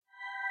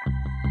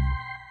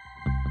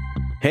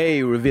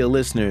Hey, Reveal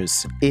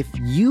listeners, if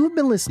you've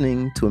been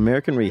listening to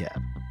American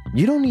Rehab,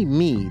 you don't need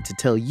me to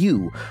tell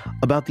you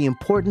about the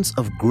importance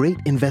of great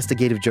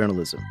investigative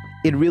journalism.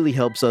 It really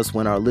helps us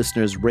when our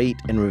listeners rate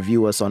and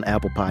review us on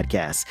Apple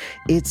Podcasts.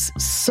 It's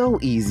so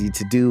easy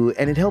to do,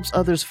 and it helps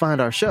others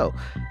find our show.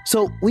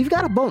 So we've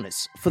got a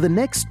bonus. For the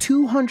next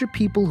 200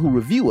 people who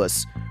review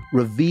us,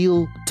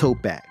 Reveal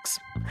tote bags.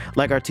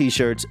 Like our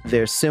t-shirts,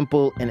 they're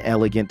simple and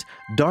elegant,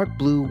 dark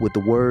blue with the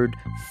word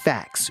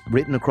facts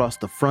written across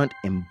the front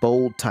in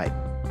bold type.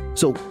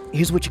 So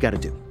here's what you got to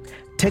do.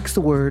 Text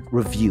the word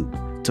review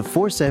to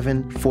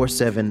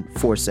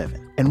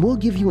 474747, and we'll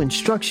give you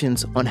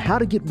instructions on how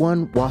to get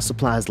one while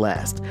supplies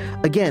last.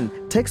 Again,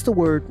 text the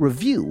word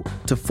review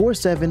to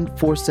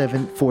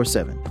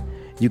 474747.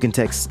 You can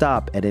text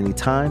stop at any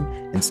time,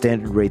 and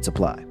standard rates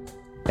apply.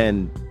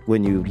 And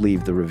when you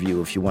leave the review,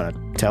 if you want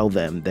to tell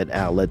them that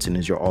Al Letson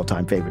is your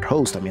all-time favorite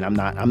host, I'm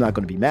not going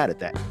to be mad at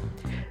that.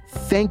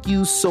 Thank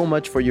you so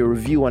much for your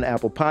review on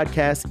Apple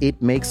Podcasts.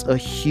 It makes a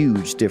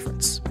huge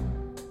difference.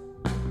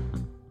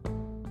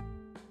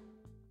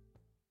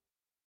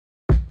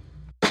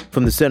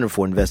 From the Center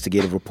for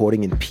Investigative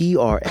Reporting in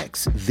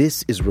PRX,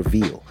 this is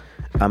Reveal.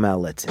 I'm Al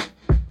Letson.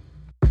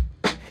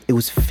 It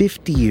was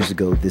 50 years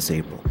ago this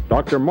April.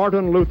 Dr.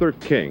 Martin Luther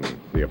King,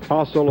 the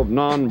apostle of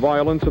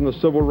nonviolence in the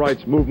civil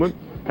rights movement,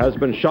 has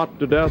been shot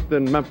to death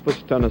in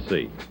Memphis,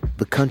 Tennessee.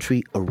 The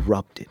country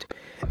erupted.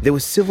 There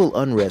was civil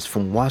unrest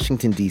from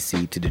Washington,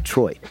 D.C. to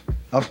Detroit.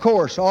 Of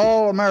course,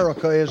 all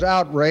America is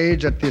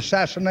outraged at the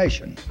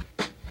assassination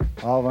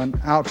of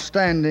an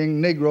outstanding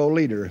Negro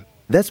leader.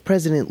 That's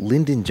President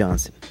Lyndon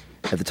Johnson.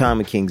 At the time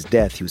of King's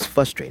death, he was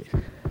frustrated.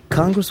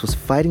 Congress was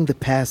fighting the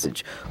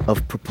passage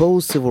of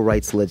proposed civil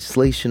rights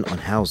legislation on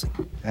housing.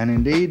 And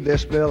indeed,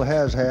 this bill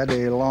has had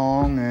a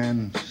long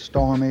and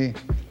stormy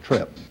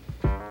trip.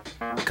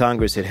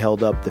 Congress had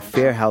held up the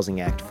Fair Housing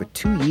Act for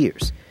 2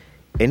 years.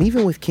 And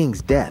even with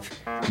King's death,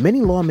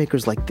 many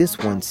lawmakers like this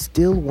one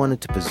still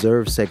wanted to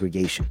preserve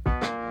segregation.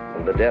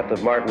 The death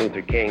of Martin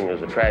Luther King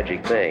is a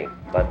tragic thing,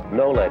 but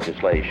no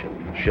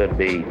legislation should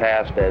be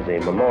passed as a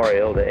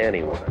memorial to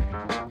anyone.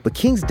 But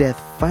King's death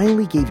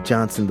finally gave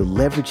Johnson the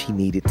leverage he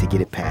needed to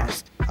get it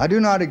passed. I do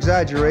not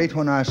exaggerate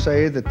when I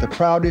say that the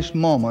proudest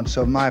moments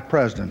of my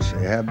presidency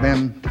have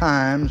been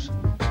times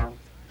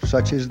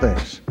such as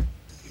this,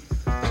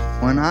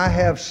 when I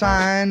have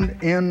signed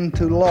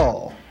into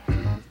law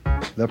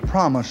the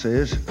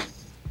promises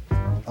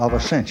of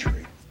a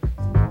century.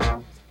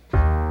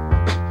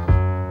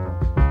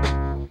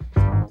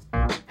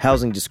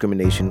 Housing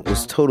discrimination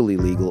was totally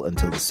legal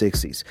until the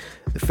 60s.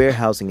 The Fair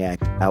Housing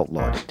Act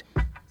outlawed it.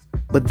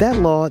 But that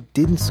law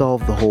didn't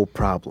solve the whole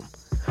problem.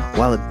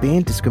 While it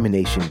banned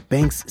discrimination,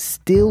 banks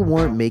still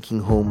weren't making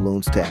home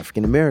loans to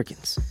African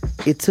Americans.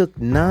 It took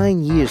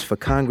 9 years for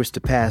Congress to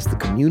pass the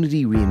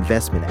Community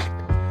Reinvestment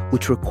Act,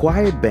 which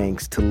required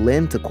banks to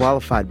lend to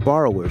qualified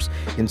borrowers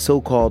in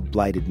so-called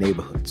blighted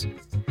neighborhoods.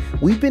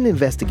 We've been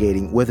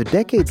investigating whether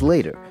decades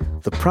later,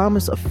 the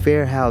promise of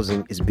fair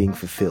housing is being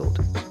fulfilled.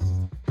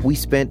 We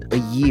spent a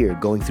year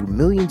going through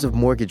millions of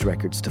mortgage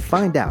records to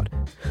find out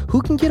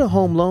who can get a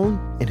home loan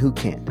and who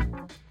can't.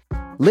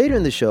 Later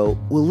in the show,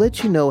 we'll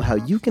let you know how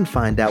you can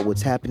find out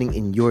what's happening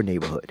in your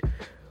neighborhood.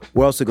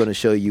 We're also going to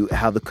show you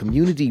how the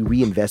Community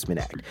Reinvestment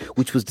Act,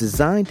 which was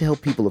designed to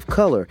help people of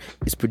color,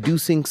 is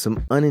producing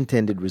some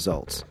unintended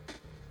results.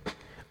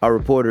 Our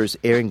reporters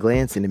Aaron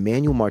Glantz and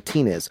Emmanuel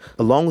Martinez,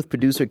 along with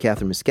producer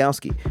Catherine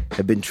Miskowski,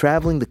 have been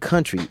traveling the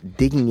country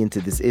digging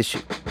into this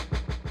issue.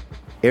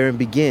 Aaron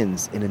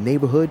begins in a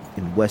neighborhood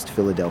in West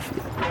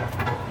Philadelphia.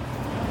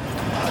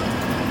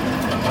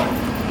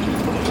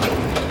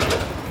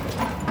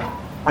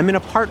 I'm in a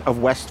part of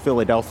West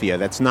Philadelphia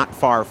that's not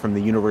far from the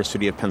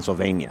University of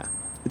Pennsylvania.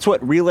 It's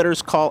what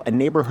realtors call a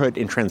neighborhood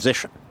in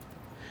transition.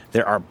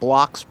 There are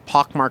blocks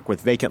pockmarked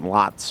with vacant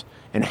lots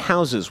and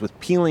houses with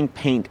peeling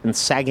paint and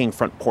sagging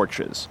front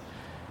porches.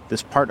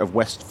 This part of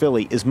West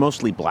Philly is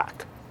mostly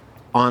black.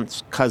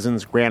 Aunts,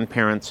 cousins,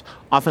 grandparents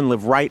often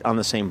live right on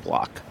the same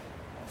block.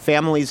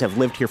 Families have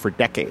lived here for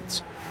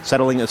decades,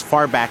 settling as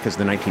far back as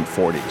the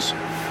 1940s.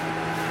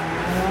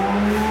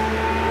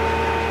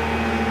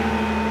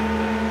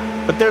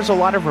 But there's a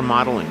lot of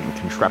remodeling and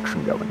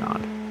construction going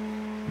on.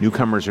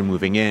 Newcomers are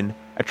moving in,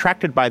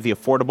 attracted by the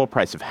affordable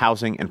price of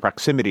housing and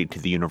proximity to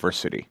the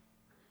university.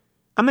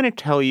 I'm going to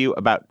tell you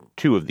about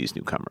two of these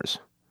newcomers.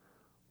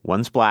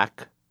 One's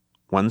black,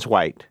 one's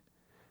white.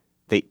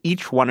 They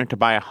each wanted to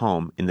buy a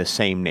home in the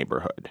same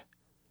neighborhood.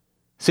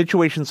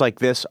 Situations like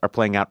this are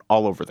playing out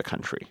all over the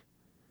country.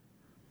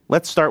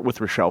 Let's start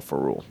with Rochelle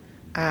Farul.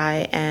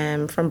 I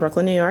am from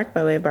Brooklyn, New York,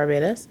 by way of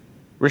Barbados.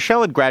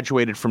 Rochelle had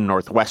graduated from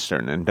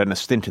Northwestern and done a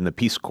stint in the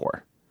Peace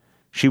Corps.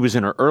 She was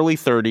in her early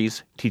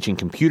 30s, teaching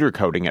computer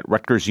coding at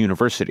Rutgers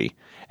University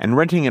and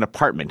renting an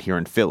apartment here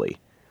in Philly,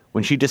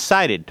 when she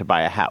decided to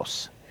buy a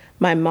house.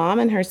 My mom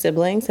and her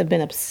siblings have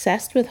been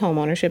obsessed with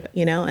homeownership,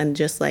 and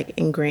just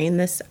ingrained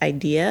this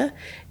idea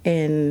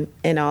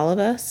in all of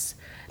us.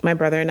 My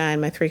brother and I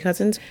and my 3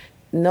 cousins,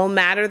 no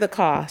matter the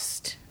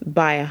cost,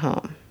 buy a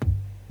home.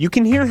 You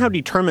can hear how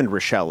determined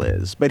Rochelle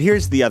is, but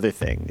here's the other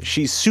thing.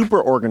 She's super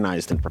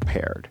organized and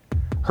prepared.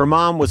 Her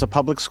mom was a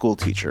public school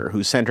teacher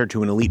who sent her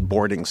to an elite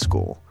boarding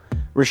school.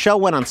 Rochelle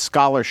went on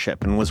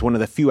scholarship and was one of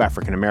the few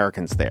African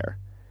Americans there.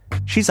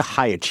 She's a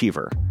high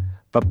achiever,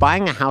 but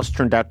buying a house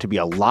turned out to be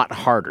a lot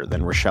harder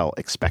than Rochelle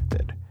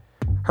expected.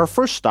 Her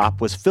first stop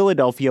was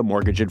Philadelphia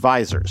Mortgage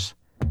Advisors.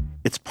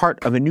 It's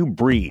part of a new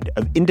breed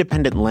of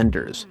independent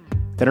lenders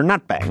that are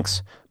not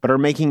banks, but are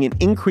making an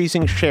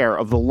increasing share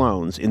of the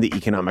loans in the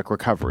economic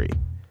recovery.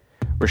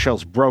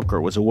 Rochelle's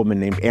broker was a woman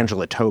named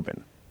Angela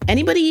Tobin.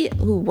 Anybody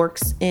who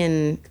works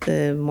in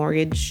the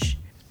mortgage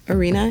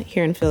arena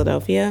here in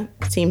Philadelphia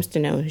seems to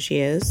know who she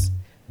is.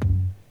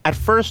 At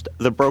first,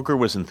 the broker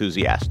was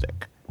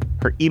enthusiastic.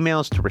 Her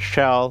emails to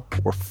Rochelle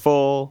were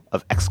full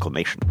of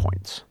exclamation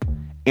points.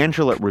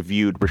 Angela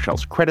reviewed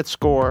Rochelle's credit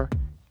score,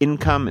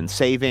 income and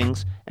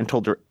savings, and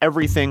told her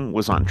everything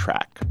was on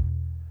track.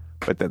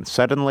 But then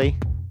suddenly,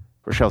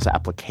 Rochelle's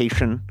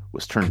application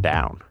was turned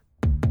down.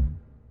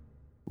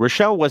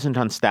 Rochelle wasn't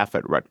on staff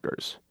at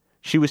Rutgers.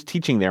 She was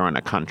teaching there on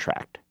a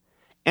contract.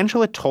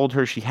 Angela told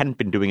her she hadn't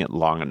been doing it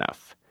long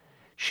enough.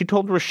 She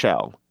told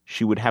Rochelle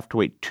she would have to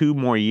wait 2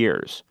 more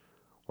years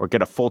or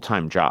get a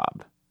full-time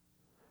job.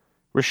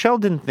 Rochelle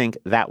didn't think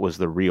that was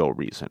the real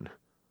reason.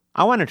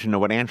 I wanted to know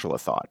what Angela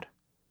thought.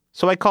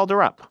 So I called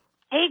her up.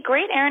 Hey,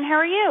 great, Aaron. How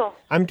are you?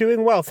 I'm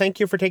doing well. Thank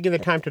you for taking the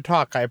time to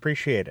talk. I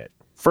appreciate it.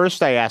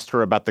 First, I asked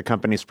her about the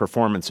company's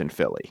performance in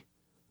Philly.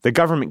 The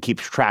government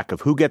keeps track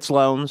of who gets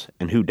loans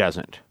and who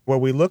doesn't.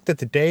 When we looked at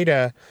the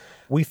data,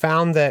 we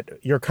found that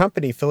your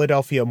company,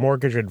 Philadelphia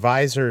Mortgage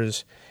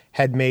Advisors,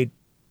 had made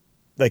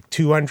like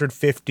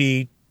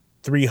 250,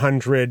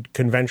 300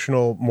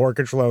 conventional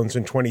mortgage loans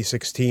in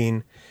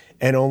 2016,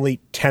 and only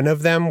 10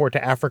 of them were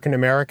to African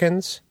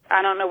Americans.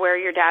 I don't know where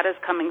your data is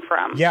coming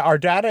from. Yeah, our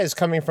data is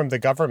coming from the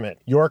government.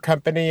 Your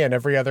company and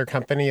every other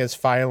company is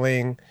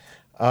filing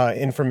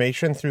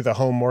information through the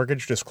Home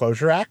Mortgage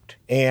Disclosure Act.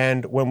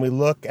 And when we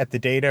look at the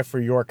data for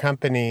your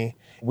company,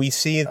 we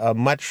see a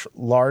much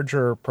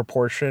larger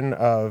proportion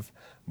of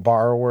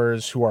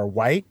borrowers who are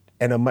white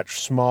and a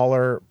much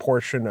smaller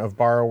portion of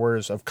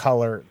borrowers of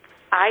color.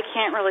 I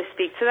can't really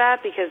speak to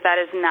that because that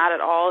is not at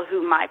all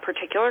who my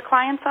particular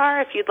clients are.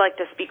 If you'd like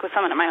to speak with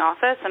someone at my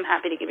office, I'm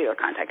happy to give you their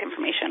contact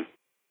information.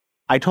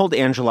 I told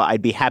Angela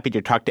I'd be happy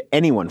to talk to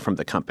anyone from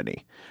the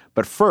company.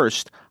 But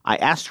first, I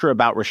asked her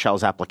about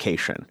Rochelle's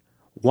application.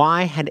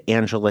 Why had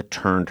Angela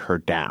turned her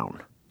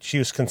down? She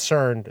was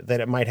concerned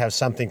that it might have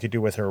something to do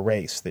with her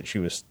race that she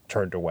was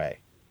turned away.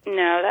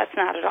 No, that's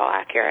not at all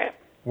accurate.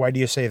 Why do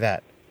you say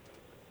that?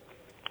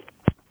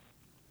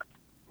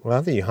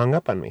 Well, you hung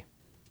up on me.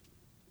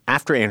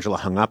 After Angela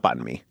hung up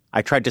on me,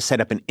 I tried to set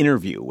up an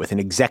interview with an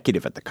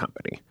executive at the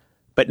company,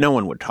 but no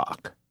one would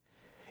talk.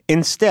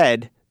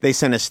 Instead, they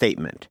sent a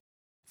statement.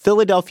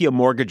 Philadelphia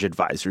Mortgage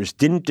Advisors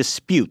didn't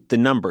dispute the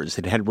numbers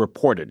it had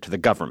reported to the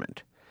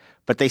government,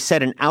 but they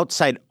said an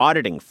outside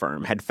auditing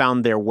firm had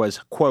found there was,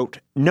 quote,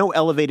 no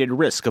elevated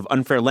risk of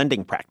unfair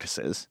lending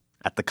practices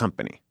at the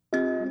company.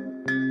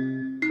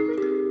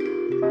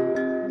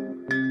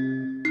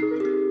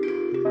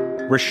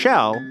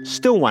 Rochelle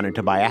still wanted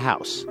to buy a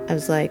house. I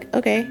was like,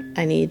 okay,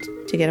 I need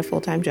to get a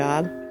full-time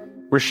job.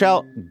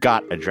 Rochelle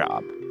got a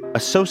job,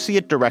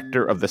 Associate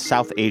Director of the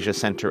South Asia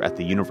Center at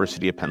the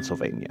University of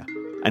Pennsylvania,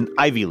 an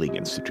Ivy League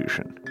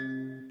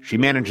institution. She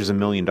manages a $1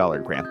 million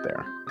grant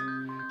there.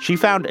 She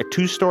found a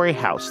 2-story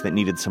house that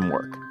needed some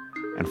work,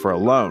 and for a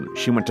loan,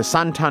 she went to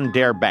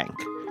Santander Bank,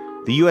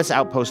 the U.S.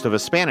 outpost of a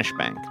Spanish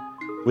bank,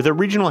 with a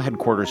regional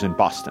headquarters in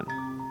Boston.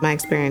 My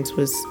experience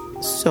was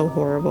so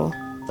horrible.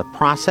 The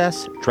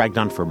process dragged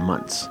on for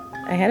months.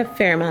 I had a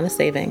fair amount of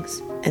savings,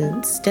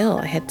 and still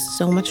I had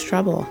so much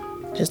trouble,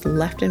 just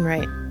left and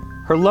right.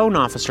 Her loan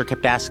officer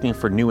kept asking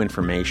for new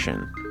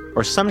information,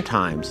 or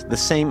sometimes the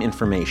same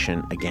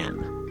information again.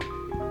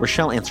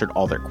 Rochelle answered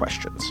all their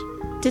questions.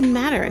 Didn't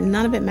matter.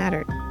 None of it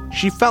mattered.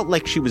 She felt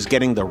like she was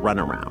getting the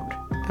runaround.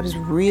 I was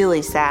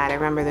really sad. I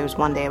remember there was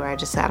one day where I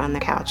just sat on the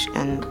couch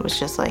and was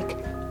just like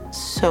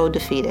so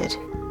defeated.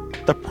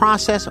 The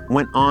process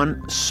went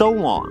on so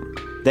long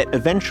that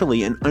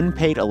eventually an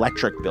unpaid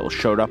electric bill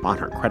showed up on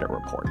her credit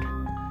report.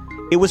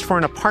 It was for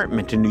an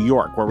apartment in New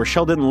York where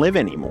Rochelle didn't live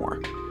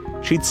anymore.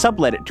 She'd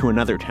sublet it to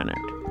another tenant.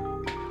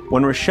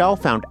 When Rochelle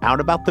found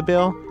out about the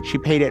bill, she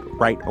paid it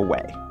right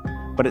away.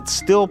 But it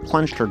still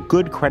plunged her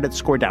good credit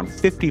score down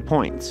 50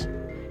 points.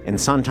 And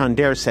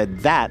Santander said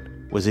that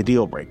was a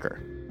deal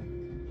breaker.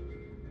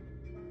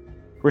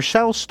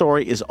 Rochelle's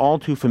story is all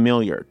too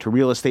familiar to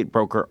real estate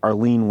broker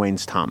Arlene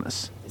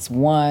Waynes-Thomas. It's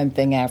one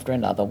thing after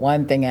another,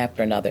 one thing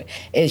after another.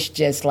 It's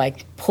just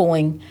like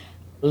pulling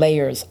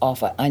layers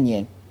off an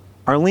onion.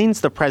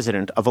 Arlene's the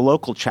president of a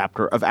local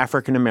chapter of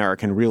African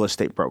American real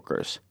estate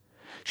brokers.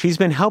 She's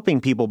been helping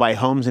people buy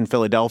homes in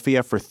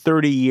Philadelphia for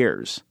 30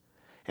 years.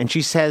 And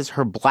she says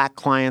her black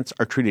clients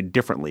are treated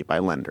differently by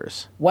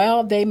lenders.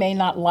 Well, they may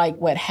not like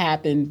what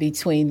happened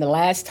between the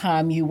last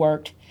time you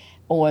worked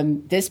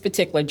on this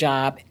particular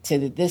job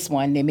to this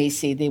one, they may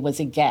see there was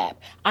a gap.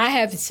 I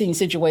have seen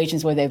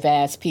situations where they've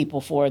asked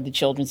people for the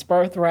children's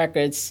birth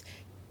records.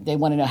 They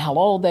want to know how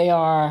old they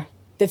are.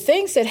 The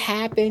things that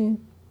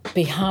happen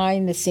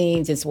behind the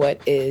scenes is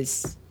what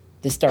is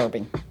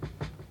disturbing.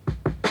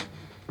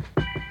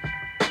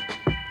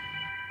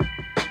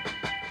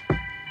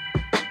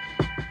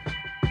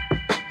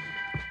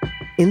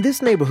 In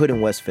this neighborhood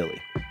in West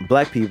Philly,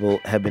 Black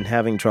people have been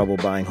having trouble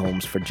buying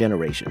homes for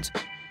generations.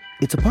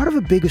 It's a part of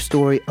a bigger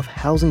story of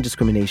housing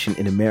discrimination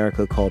in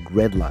America called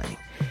redlining.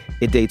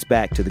 It dates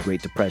back to the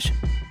Great Depression.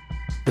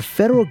 The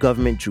federal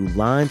government drew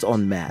lines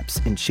on maps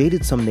and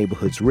shaded some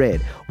neighborhoods red,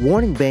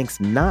 warning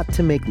banks not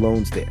to make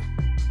loans there.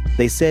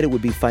 They said it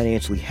would be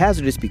financially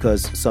hazardous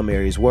because some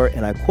areas were,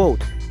 and I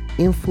quote,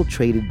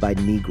 infiltrated by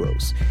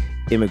Negroes,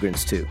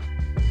 immigrants too.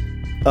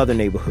 Other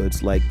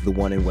neighborhoods, like the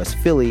one in West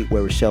Philly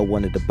where Rochelle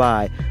wanted to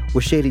buy,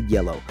 were shaded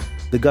yellow.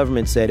 The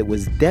government said it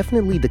was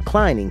definitely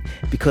declining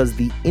because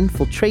the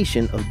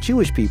infiltration of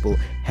Jewish people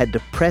had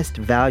depressed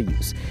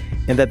values,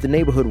 and that the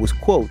neighborhood was,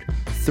 quote,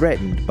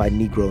 threatened by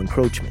Negro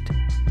encroachment.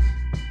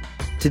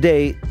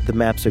 Today, the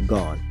maps are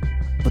gone,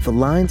 but the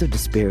lines of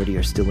disparity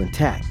are still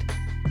intact.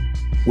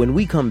 When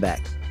we come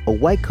back, a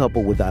white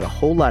couple without a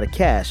whole lot of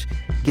cash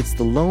gets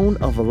the loan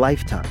of a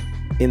lifetime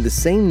in the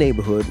same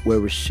neighborhood where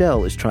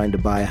Rochelle is trying to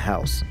buy a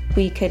house.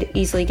 We could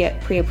easily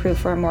get pre-approved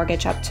for a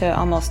mortgage up to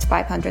almost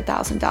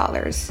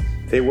 $500,000.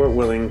 They were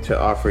willing to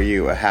offer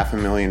you a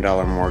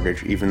 $500,000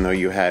 mortgage even though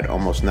you had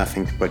almost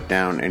nothing to put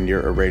down and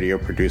you're a radio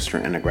producer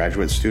and a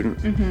graduate student?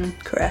 Mm-hmm,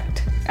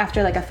 correct.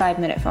 After like a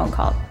 5-minute phone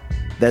call.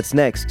 That's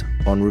next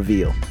on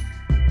Reveal.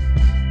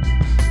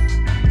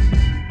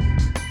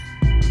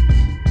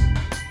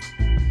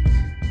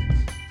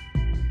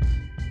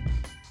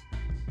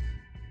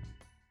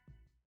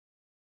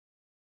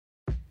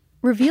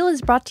 Reveal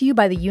is brought to you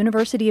by the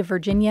University of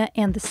Virginia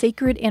and the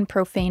Sacred and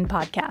Profane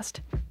podcast.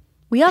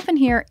 We often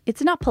hear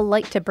it's not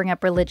polite to bring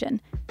up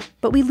religion,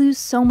 but we lose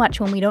so much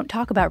when we don't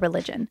talk about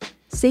religion.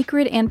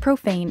 Sacred and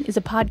Profane is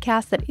a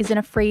podcast that isn't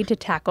afraid to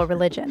tackle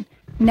religion.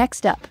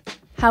 Next up,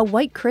 how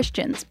white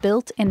Christians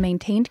built and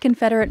maintained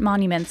Confederate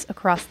monuments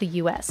across the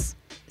U.S.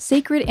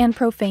 Sacred and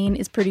Profane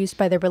is produced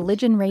by the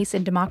Religion, Race,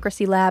 and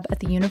Democracy Lab at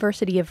the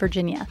University of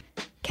Virginia.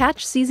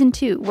 Catch Season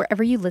 2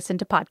 wherever you listen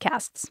to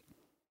podcasts.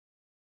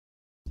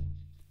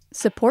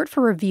 Support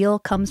for Reveal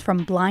comes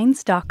from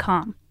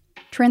Blinds.com.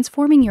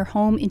 Transforming your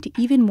home into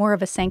even more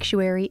of a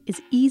sanctuary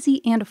is easy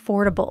and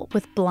affordable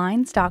with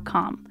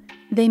Blinds.com.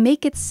 They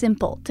make it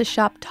simple to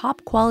shop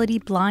top-quality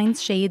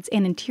blinds, shades,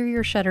 and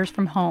interior shutters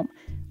from home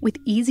with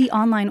easy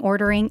online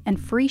ordering and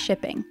free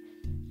shipping.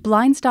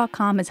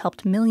 Blinds.com has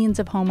helped millions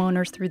of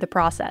homeowners through the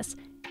process,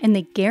 and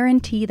they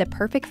guarantee the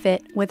perfect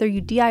fit whether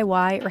you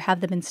DIY or have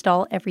them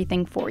install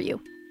everything for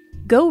you.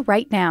 Go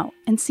right now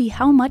and see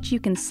how much you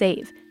can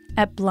save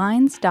at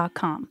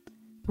Blinds.com.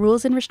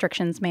 Rules and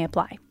restrictions may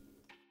apply.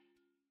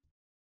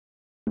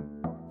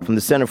 From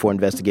the Center for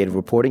Investigative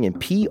Reporting and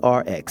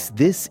PRX,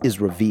 this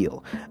is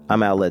Reveal.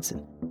 I'm Al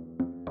Ledson.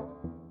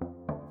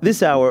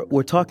 This hour,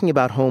 we're talking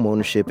about home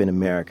ownership in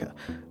America.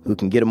 Who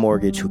can get a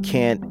mortgage, who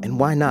can't, and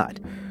why not?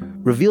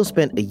 Reveal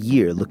spent a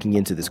year looking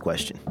into this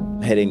question.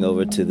 Heading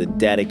over to the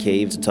Data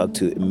Cave to talk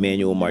to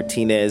Emmanuel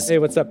Martinez. Hey,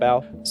 what's up,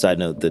 Al? Side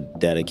note, the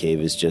Data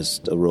Cave is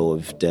just a row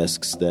of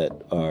desks that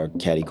are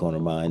catty-corner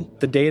mine.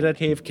 The Data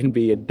Cave can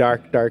be a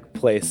dark, dark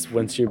place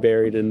once you're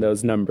buried in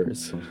those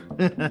numbers.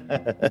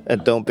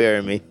 Don't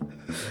bury me.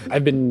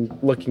 I've been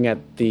looking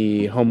at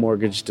the Home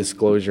Mortgage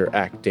Disclosure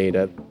Act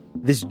data.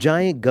 This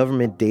giant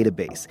government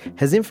database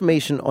has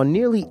information on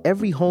nearly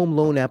every home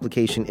loan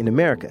application in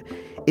America.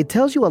 It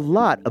tells you a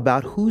lot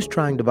about who's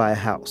trying to buy a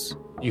house.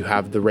 You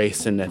have the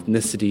race and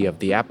ethnicity of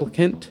the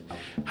applicant,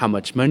 how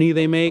much money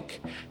they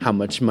make, how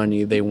much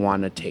money they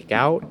want to take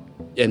out,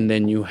 and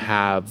then you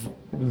have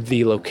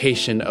the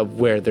location of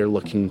where they're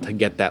looking to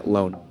get that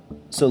loan.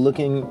 So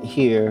looking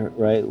here,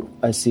 right,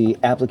 I see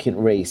applicant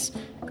race,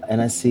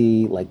 and I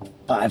see like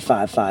 5,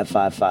 5, 5,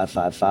 5, 5,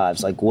 5,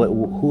 5s. Like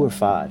who are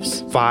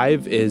 5s?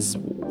 5 is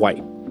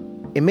white.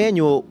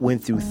 Emmanuel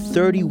went through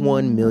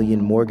 31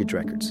 million mortgage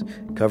records,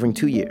 covering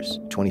 2 years,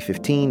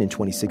 2015 and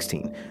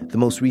 2016, the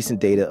most recent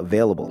data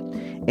available.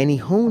 And he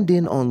honed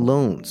in on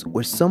loans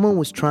where someone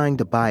was trying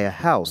to buy a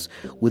house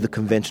with a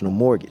conventional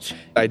mortgage.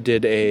 I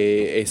did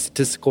a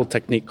statistical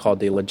technique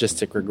called a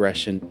logistic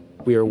regression.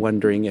 We were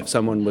wondering if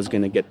someone was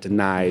going to get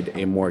denied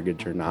a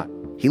mortgage or not.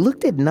 He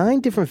looked at 9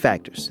 different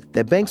factors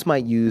that banks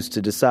might use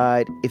to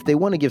decide if they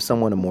want to give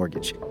someone a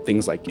mortgage.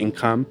 Things like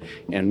income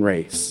and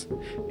race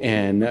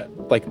and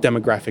like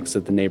demographics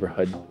of the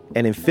neighborhood.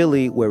 And in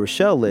Philly, where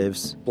Rochelle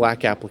lives,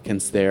 Black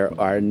applicants there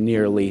are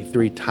nearly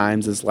 3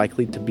 times as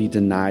likely to be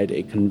denied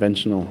a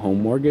conventional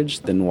home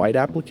mortgage than white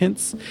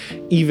applicants,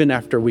 even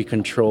after we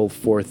control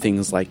for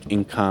things like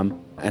income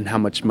and how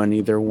much money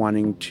they're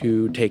wanting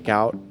to take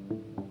out.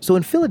 So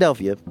in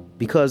Philadelphia,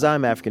 because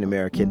I'm African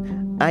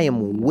American, I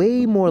am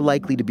way more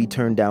likely to be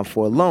turned down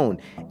for a loan.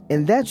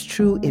 And that's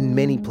true in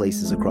many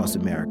places across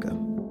America.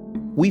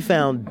 We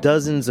found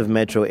dozens of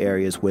metro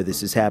areas where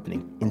this is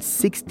happening. In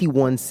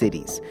 61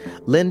 cities,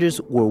 lenders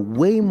were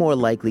way more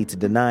likely to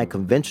deny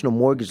conventional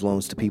mortgage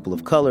loans to people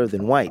of color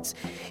than whites,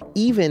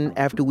 even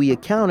after we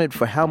accounted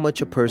for how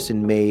much a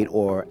person made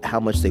or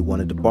how much they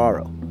wanted to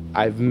borrow.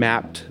 I've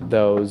mapped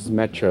those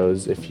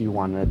metros if you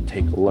want to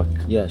take a look.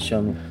 Yeah,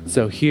 show me.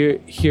 So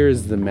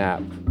here's the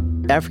map.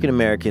 African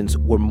Americans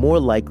were more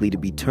likely to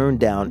be turned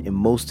down in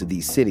most of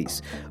these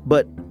cities,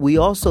 but we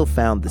also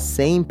found the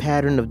same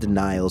pattern of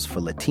denials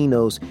for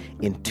Latinos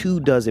in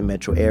 24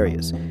 metro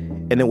areas.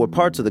 And there were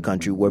parts of the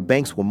country where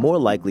banks were more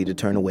likely to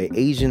turn away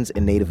Asians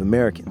and Native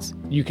Americans.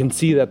 You can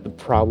see that the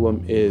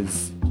problem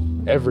is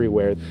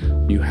everywhere.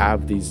 You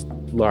have these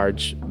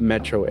large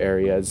metro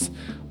areas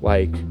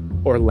like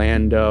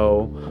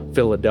Orlando,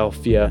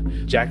 Philadelphia,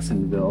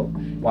 Jacksonville,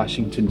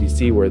 Washington,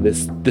 D.C., where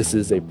this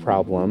is a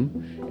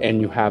problem. And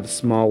you have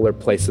smaller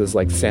places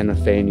like Santa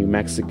Fe, New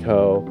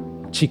Mexico,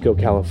 Chico,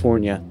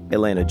 California,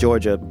 Atlanta,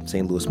 Georgia,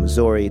 St. Louis,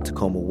 Missouri,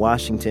 Tacoma,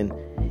 Washington.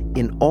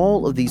 In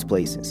all of these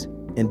places,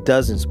 and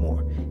dozens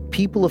more,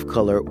 people of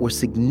color were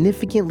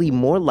significantly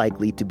more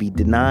likely to be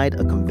denied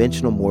a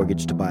conventional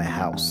mortgage to buy a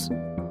house.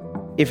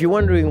 If you're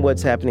wondering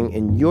what's happening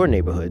in your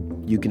neighborhood,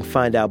 you can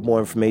find out more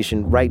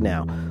information right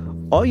now.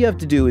 All you have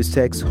to do is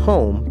text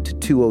HOME to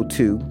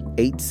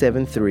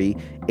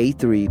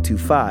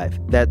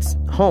 202-873-8325. That's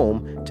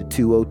HOME to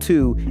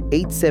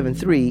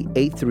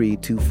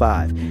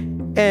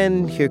 202-873-8325.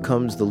 And here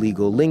comes the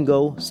legal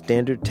lingo.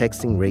 Standard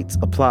texting rates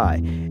apply.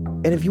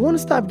 And if you want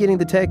to stop getting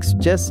the text,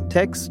 just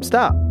text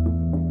STOP.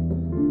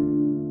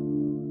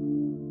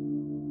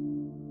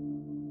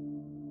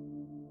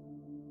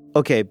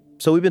 Okay,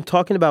 so we've been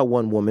talking about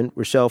one woman,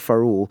 Rochelle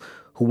Farul,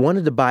 who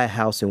wanted to buy a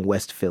house in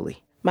West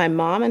Philly. My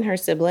mom and her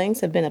siblings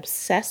have been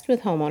obsessed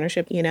with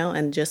homeownership,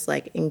 and just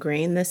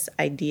ingrained this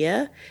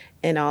idea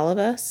in all of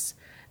us,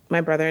 my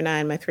brother and I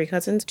and my 3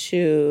 cousins,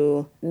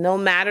 to, no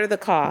matter the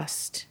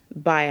cost,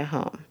 buy a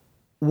home.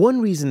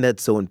 One reason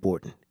that's so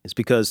important is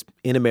because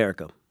in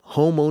America,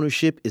 home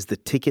ownership is the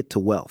ticket to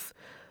wealth.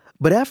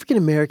 But African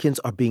Americans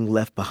are being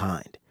left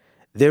behind.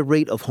 Their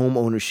rate of home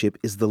ownership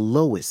is the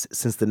lowest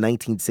since the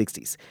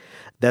 1960s.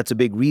 That's a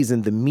big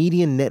reason the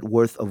median net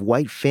worth of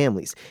white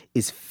families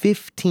is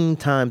 15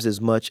 times as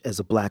much as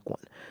a black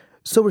one.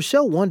 So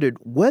Rochelle wondered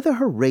whether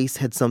her race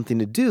had something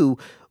to do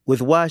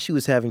with why she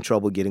was having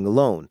trouble getting a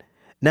loan.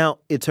 Now,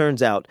 it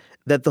turns out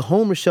that the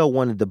home Rochelle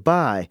wanted to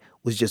buy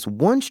was just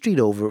one street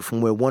over from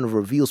where one of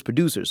Reveal's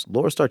producers,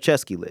 Laura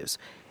Starcheski, lives.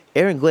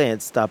 Aaron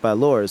Glantz stopped by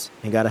Laura's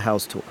and got a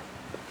house tour.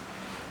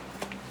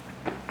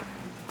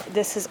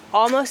 This is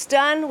almost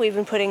done. We've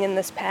been putting in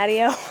this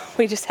patio.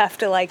 We just have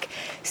to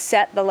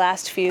set the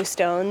last few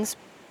stones.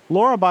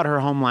 Laura bought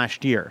her home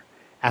last year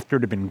after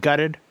it had been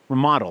gutted,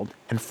 remodeled,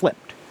 and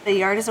flipped. The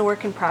yard is a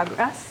work in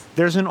progress.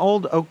 There's an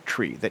old oak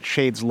tree that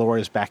shades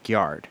Laura's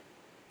backyard.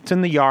 It's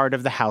in the yard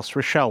of the house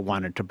Rochelle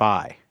wanted to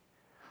buy.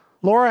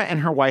 Laura and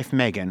her wife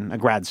Megan, a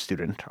grad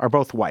student, are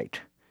both white,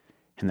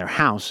 and their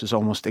house is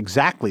almost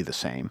exactly the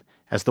same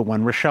as the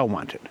one Rochelle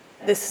wanted.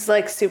 This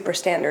is super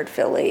standard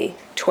Philly,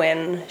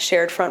 twin,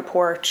 shared front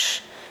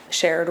porch,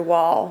 shared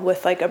wall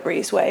with a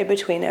breezeway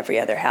between every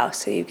other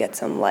house so you get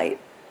some light.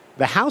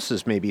 The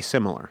houses may be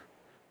similar,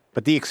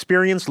 but the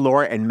experience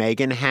Laura and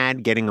Megan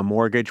had getting a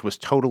mortgage was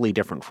totally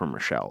different from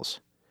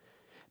Rochelle's.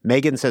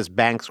 Megan says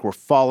banks were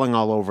falling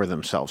all over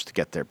themselves to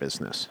get their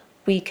business.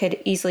 We could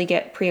easily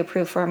get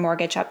pre-approved for a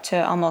mortgage up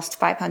to almost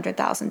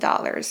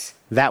 $500,000.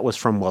 That was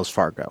from Wells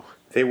Fargo.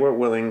 They were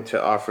willing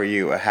to offer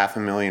you a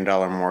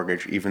 $500,000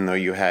 mortgage even though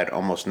you had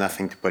almost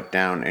nothing to put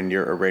down and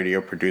you're a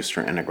radio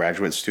producer and a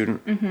graduate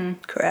student? Mm-hmm.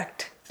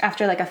 Correct.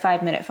 After a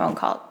 5-minute phone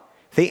call.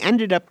 They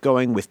ended up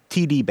going with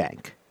TD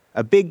Bank,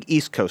 a big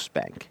East Coast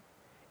bank.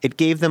 It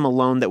gave them a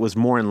loan that was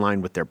more in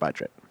line with their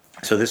budget.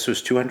 So this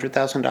was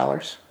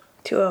 $200,000?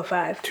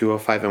 $205,000.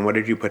 $205,000, and what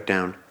did you put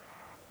down?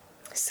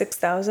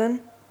 $6,000.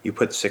 You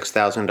put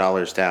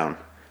 $6,000 down,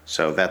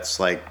 so that's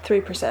 3%.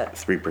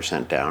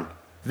 3% down.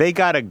 They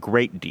got a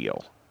great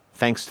deal,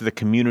 thanks to the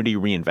Community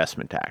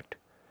Reinvestment Act.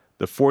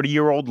 The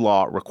 40-year-old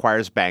law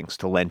requires banks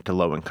to lend to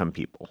low-income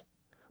people,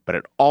 but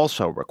it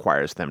also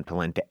requires them to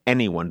lend to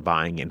anyone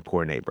buying in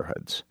poor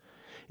neighborhoods.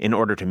 In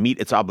order to meet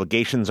its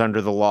obligations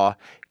under the law,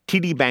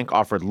 TD Bank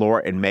offered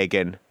Laura and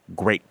Megan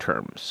great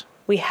terms.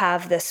 We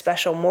have this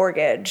special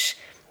mortgage.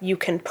 You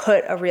can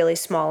put a really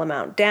small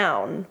amount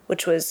down,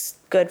 which was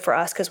good for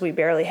us because we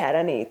barely had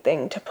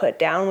anything to put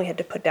down. We had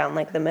to put down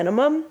the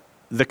minimum.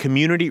 The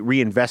Community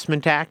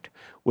Reinvestment Act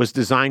was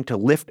designed to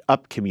lift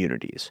up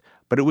communities,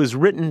 but it was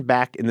written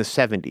back in the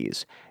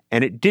 70s,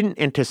 and it didn't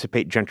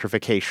anticipate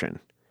gentrification.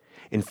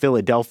 In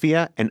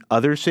Philadelphia and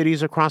other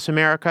cities across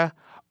America,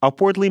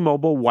 upwardly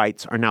mobile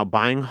whites are now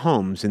buying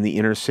homes in the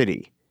inner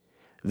city.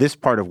 This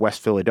part of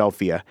West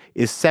Philadelphia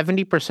is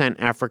 70%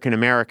 African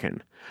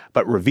American,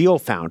 but Reveal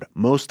found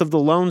most of the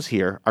loans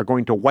here are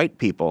going to white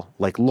people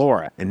like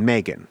Laura and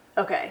Megan.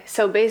 Okay,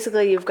 so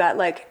basically you've got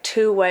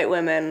 2 white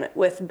women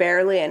with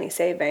barely any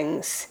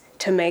savings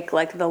to make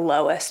the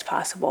lowest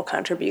possible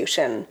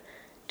contribution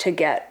to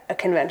get a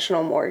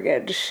conventional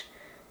mortgage.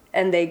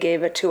 and they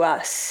gave it to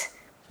us.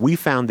 We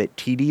found that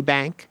TD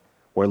Bank,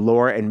 where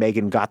Laura and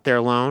Megan got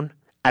their loan,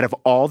 out of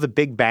all the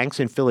big banks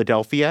in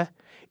Philadelphia,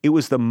 it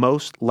was the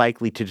most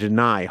likely to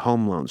deny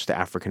home loans to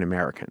African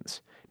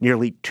Americans.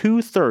 Nearly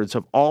 2/3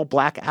 of all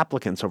black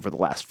applicants over the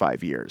last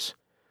 5 years.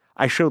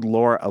 I showed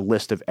Laura a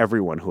list of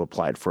everyone who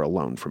applied for a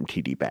loan from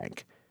TD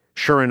Bank.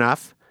 Sure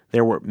enough,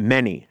 there were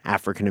many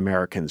African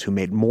Americans who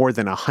made more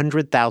than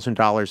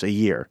 $100,000 a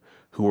year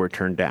who were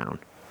turned down.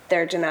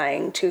 They're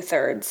denying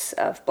 2/3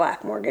 of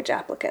black mortgage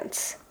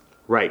applicants.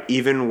 Right,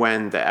 even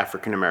when the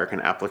African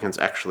American applicants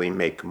actually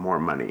make more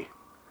money.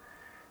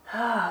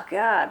 Oh,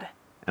 God.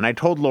 And I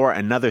told Laura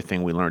another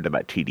thing we learned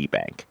about TD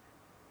Bank.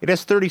 It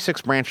has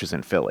 36 branches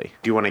in Philly.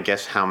 Do you want to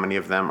guess how many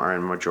of them are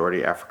in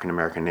majority African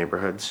American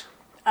neighborhoods?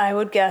 I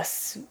would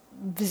guess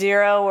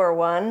 0 or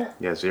 1.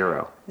 Yeah,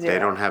 0. They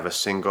don't have a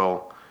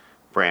single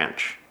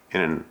branch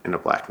in a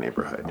black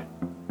neighborhood.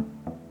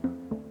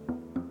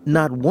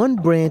 Not one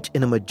branch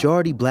in a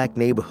majority black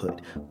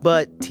neighborhood,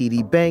 but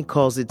TD Bank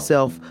calls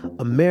itself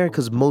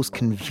America's most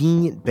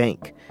convenient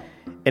bank.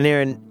 And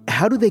Aaron,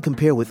 how do they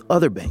compare with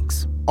other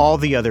banks? All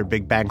the other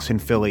big banks in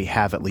Philly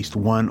have at least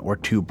 1 or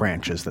 2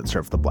 branches that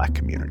serve the black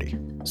community.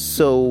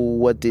 So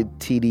what did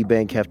TD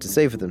Bank have to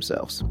say for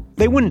themselves?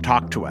 They wouldn't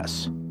talk to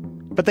us,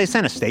 but they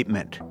sent a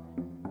statement.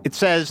 It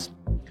says,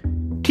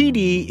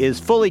 TD is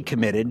fully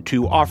committed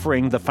to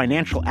offering the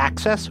financial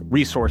access,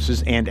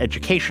 resources, and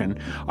education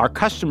our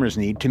customers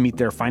need to meet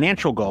their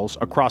financial goals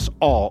across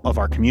all of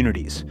our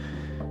communities.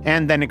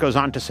 And then it goes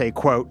on to say,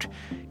 quote,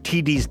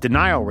 TD's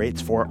denial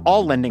rates for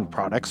all lending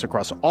products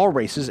across all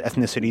races,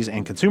 ethnicities,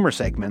 and consumer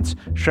segments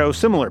show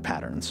similar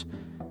patterns.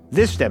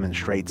 This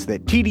demonstrates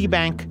that TD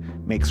Bank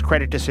makes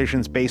credit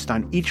decisions based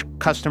on each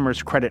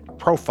customer's credit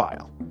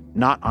profile,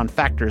 not on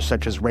factors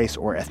such as race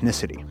or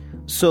ethnicity.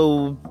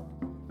 So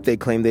they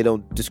claim they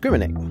don't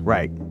discriminate.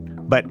 Right.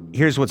 But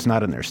here's what's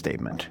not in their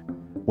statement.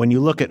 When you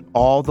look at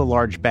all the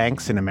large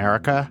banks in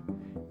America,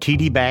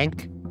 TD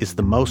Bank is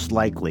the most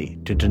likely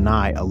to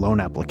deny a loan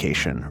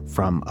application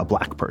from a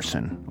black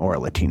person or a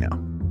Latino.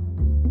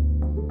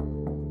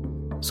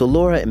 So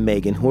Laura and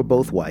Megan, who are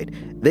both white,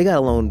 they got a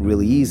loan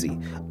really easy.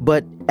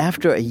 But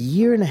after a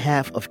year and a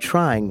half of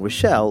trying,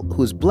 Rochelle,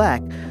 who's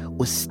black,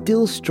 was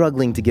still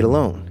struggling to get a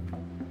loan.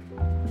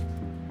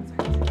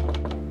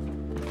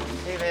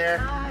 Hey there.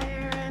 Hi,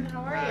 Aaron.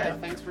 How are you?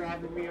 Thanks for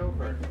having me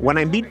over. When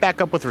I meet back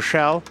up with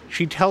Rochelle,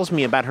 she tells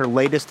me about her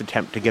latest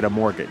attempt to get a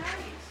mortgage.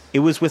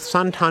 It was with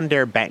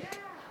Santander Bank.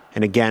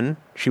 And again,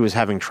 she was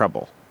having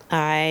trouble.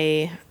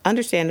 I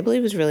understandably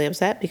was really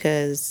upset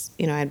because,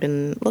 I'd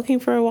been looking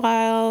for a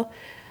while.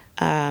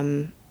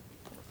 And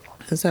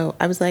so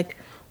I was like,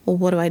 well,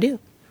 what do I do?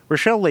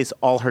 Rochelle lays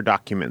all her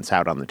documents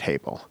out on the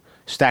table,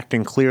 stacked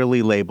in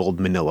clearly labeled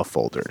manila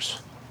folders.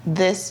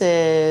 This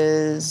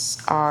is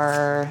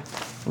our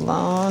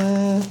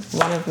loan,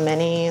 one of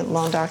many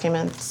loan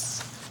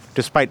documents.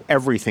 Despite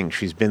everything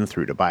she's been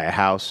through to buy a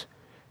house,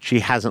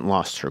 she hasn't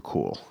lost her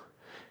cool.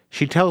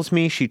 She tells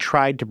me she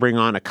tried to bring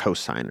on a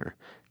cosigner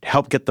to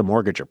help get the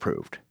mortgage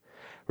approved.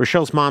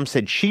 Rochelle's mom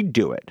said she'd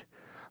do it.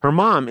 Her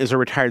mom is a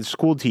retired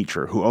school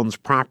teacher who owns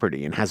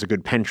property and has a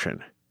good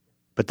pension.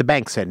 But the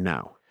bank said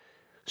no.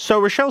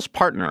 So Rochelle's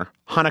partner,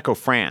 Hanako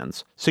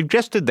Franz,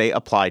 suggested they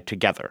apply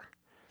together.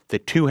 The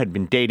two had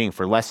been dating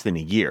for less than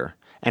a year,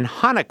 and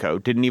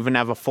Hanako didn't even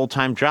have a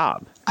full-time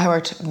job. I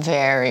worked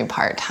very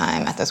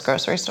part-time at this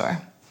grocery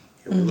store,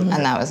 and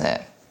that was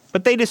it.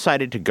 But they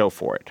decided to go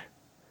for it.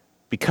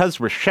 Because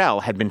Rochelle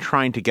had been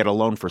trying to get a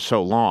loan for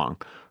so long,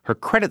 her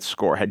credit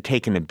score had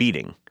taken a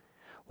beating.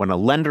 When a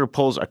lender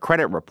pulls a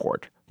credit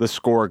report, the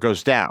score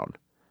goes down.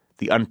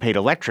 The unpaid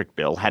electric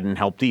bill hadn't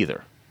helped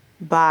either.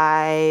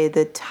 By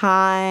the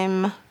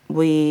time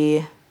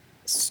we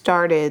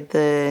started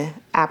the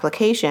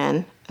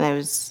application, and I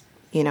was,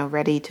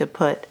 ready to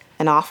put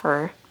an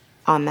offer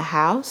on the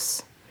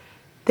house,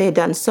 they had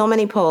done so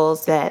many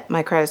pulls that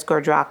my credit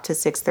score dropped to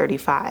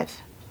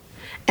 635.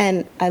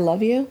 And I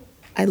love you.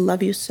 I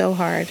love you so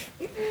hard.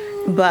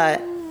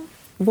 But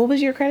what was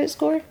your credit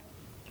score?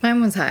 Mine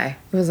was high.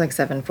 It was like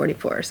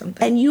 744 or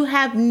something. And you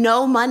have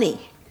no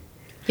money.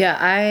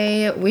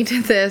 Yeah, we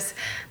did this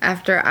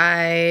after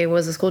I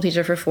was a school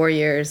teacher for 4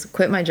 years,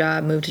 quit my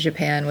job, moved to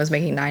Japan, was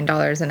making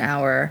 $9 an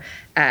hour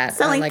at...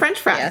 Selling French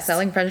fries. Yeah,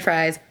 selling French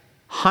fries.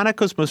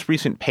 Hanako's most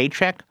recent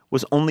paycheck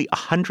was only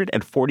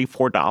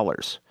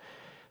 $144.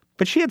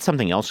 But she had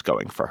something else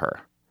going for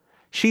her.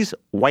 She's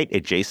white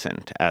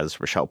adjacent, as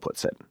Rochelle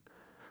puts it.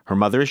 Her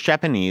mother is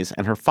Japanese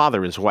and her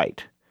father is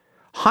white.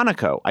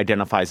 Hanako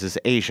identifies as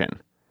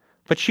Asian,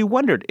 but she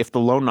wondered if the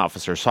loan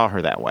officer saw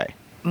her that way.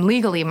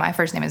 Legally, my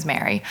first name is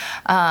Mary,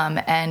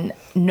 and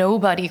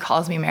nobody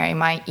calls me Mary.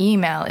 My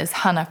email is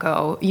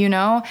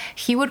Hanako,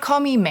 He would call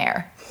me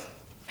Mare.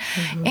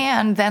 Mm-hmm.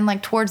 And then,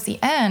 towards the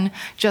end,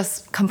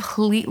 just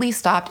completely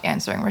stopped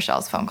answering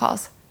Rochelle's phone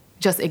calls.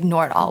 Just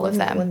ignored all of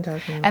them.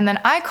 And then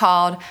I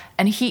called,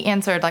 and he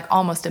answered,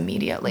 almost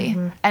immediately,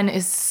 and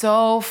is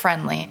so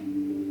friendly.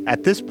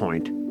 At this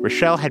point,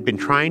 Rochelle had been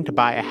trying to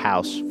buy a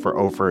house for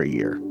over a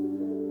year.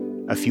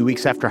 A few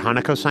weeks after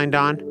Hanako signed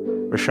on,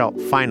 Rochelle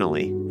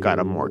finally got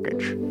a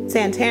mortgage.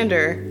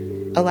 Santander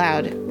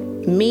allowed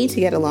me to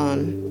get a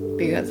loan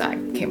because I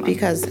came on.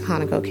 Because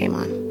Hanako came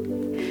on.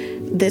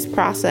 This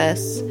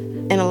process,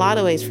 in a lot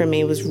of ways for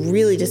me, was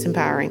really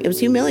disempowering. It was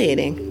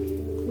humiliating.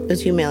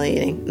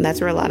 And that's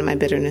where a lot of my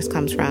bitterness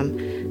comes from.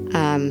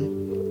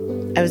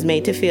 I was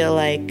made to feel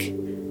like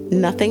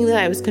nothing that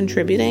I was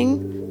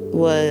contributing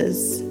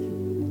was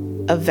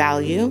of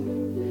value.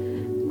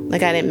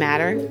 Like I didn't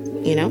matter,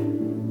 you know?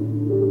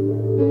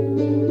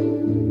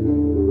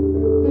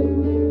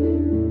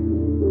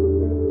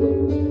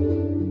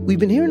 We've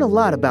been hearing a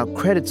lot about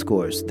credit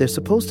scores. They're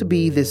supposed to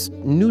be this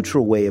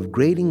neutral way of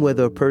grading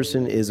whether a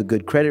person is a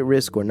good credit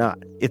risk or not.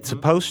 It's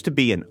supposed to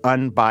be an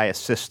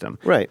unbiased system.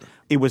 Right.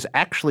 It was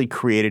actually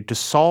created to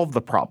solve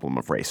the problem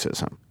of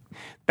racism.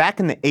 Back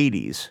in the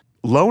 80s,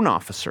 loan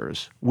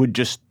officers would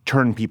just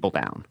turn people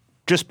down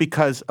just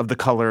because of the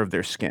color of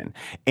their skin.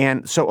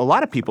 And so a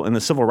lot of people in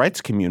the civil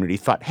rights community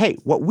thought, hey,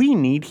 what we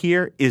need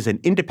here is an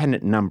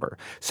independent number,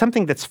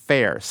 something that's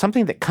fair,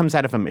 something that comes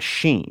out of a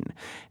machine.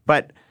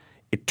 But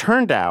it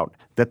turned out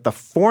that the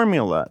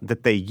formula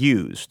that they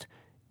used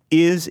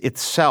is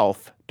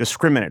itself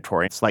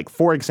discriminatory. It's like,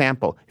 for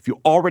example, if you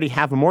already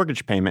have a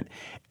mortgage payment,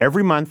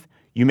 every month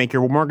you make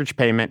your mortgage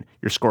payment,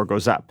 your score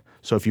goes up.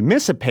 So if you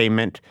miss a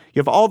payment,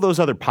 you have all those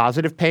other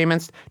positive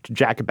payments to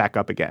jack it back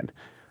up again.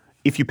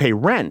 If you pay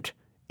rent,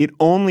 it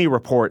only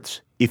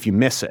reports if you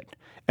miss it.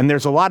 And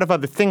there's a lot of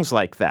other things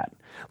like that,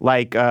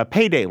 like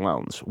payday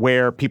loans,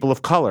 where people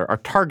of color are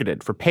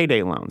targeted for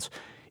payday loans.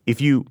 If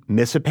you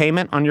miss a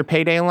payment on your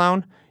payday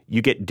loan,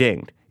 you get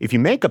dinged. If you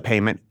make a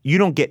payment, you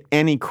don't get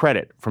any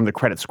credit from the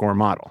credit score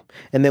model.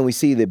 And then we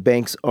see that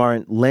banks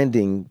aren't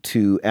lending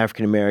to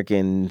African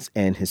Americans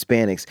and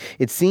Hispanics.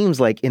 It seems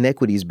like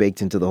inequity is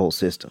baked into the whole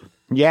system.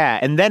 Yeah,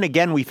 and then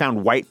again, we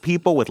found white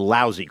people with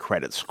lousy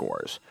credit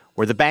scores,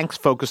 where the banks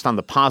focused on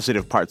the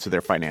positive parts of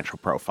their financial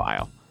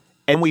profile.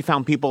 And we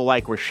found people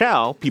like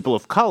Rochelle, people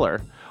of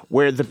color,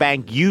 where the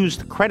bank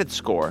used the credit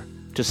score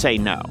to say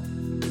no.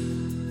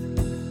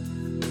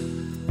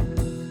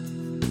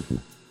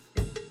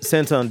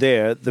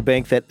 Santander, the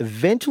bank that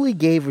eventually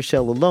gave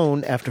Rochelle a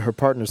loan after her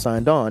partner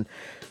signed on,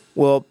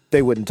 well,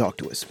 they wouldn't talk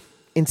to us.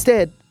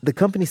 Instead, the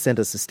company sent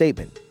us a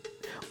statement.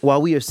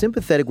 While we are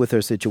sympathetic with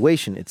her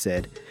situation, it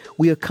said,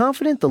 we are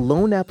confident the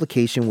loan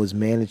application was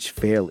managed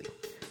fairly.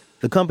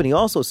 The company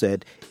also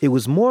said it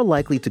was more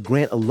likely to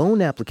grant a loan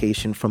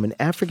application from an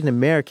African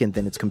American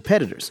than its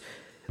competitors.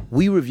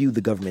 We reviewed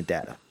the government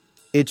data.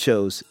 It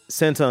shows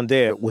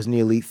Santander was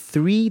nearly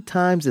 3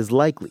 times as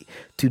likely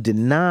to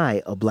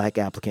deny a black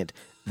applicant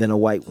than a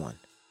white one.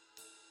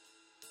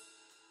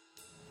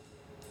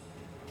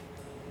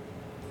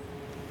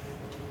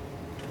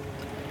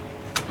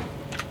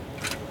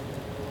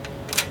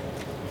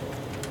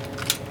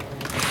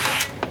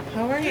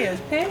 How are you?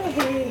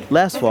 Hey.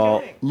 Last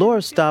fall,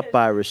 Laura stopped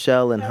by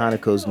Rochelle and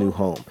Hanako's new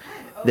home.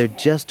 They're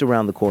just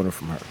around the corner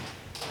from her.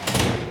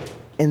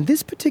 And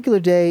this particular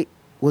day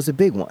was a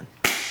big one.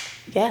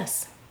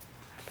 Yes.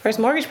 First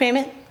mortgage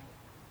payment.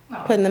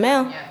 Put in the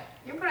mail. Yeah.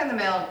 You put in the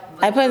mail.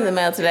 I put in the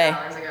mail today.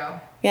 Hours ago.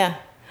 Yeah.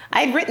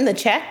 I had written the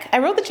check. I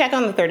wrote the check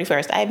on the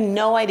 31st. I have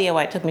no idea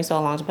why it took me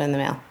so long to put in the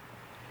mail.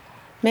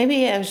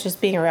 Maybe I was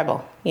just being a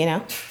rebel, you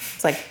know?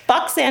 It's like,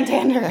 fuck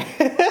Santander.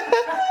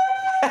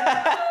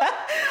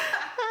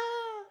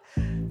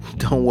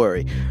 Don't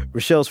worry.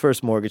 Rochelle's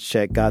first mortgage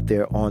check got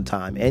there on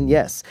time. And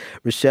yes,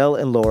 Rochelle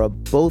and Laura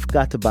both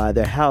got to buy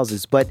their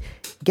houses. But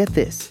get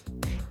this.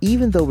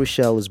 Even though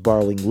Rochelle is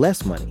borrowing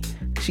less money,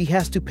 she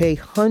has to pay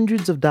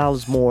hundreds of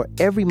dollars more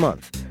every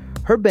month.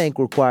 Her bank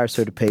requires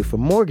her to pay for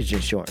mortgage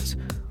insurance.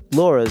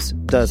 Laura's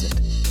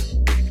doesn't.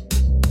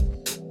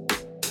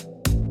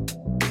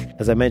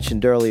 As I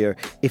mentioned earlier,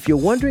 if you're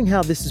wondering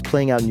how this is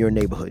playing out in your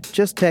neighborhood,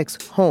 just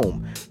text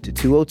HOME to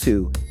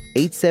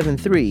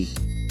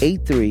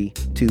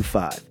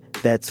 202-873-8325.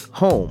 That's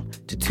HOME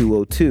to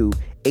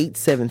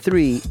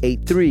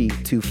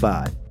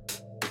 202-873-8325.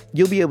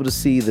 You'll be able to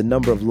see the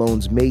number of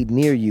loans made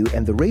near you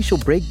and the racial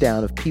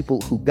breakdown of people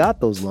who got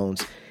those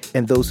loans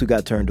and those who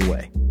got turned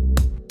away.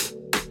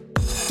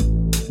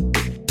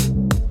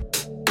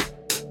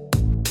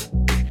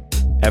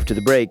 After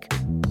the break,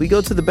 we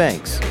go to the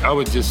banks. I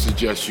would just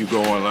suggest you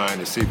go online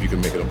and see if you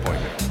can make an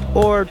appointment.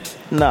 Or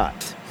not.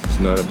 It's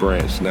not a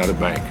branch, not a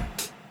bank.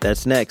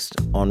 That's next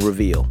on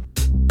Reveal.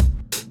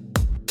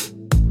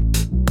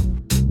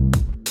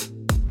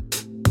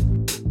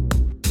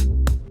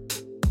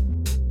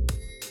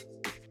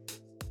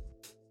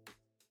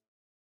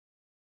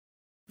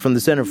 From the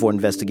Center for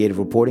Investigative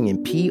Reporting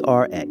in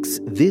PRX,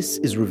 this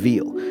is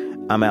Reveal.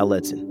 I'm Al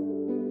Letson.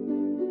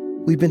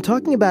 We've been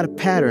talking about a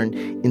pattern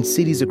in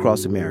cities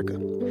across America.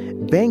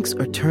 Banks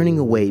are turning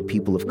away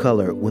people of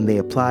color when they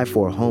apply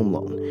for a home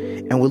loan.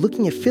 And we're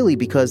looking at Philly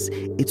because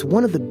it's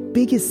one of the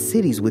biggest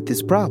cities with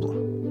this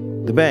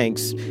problem. The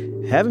banks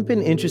haven't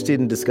been interested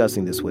in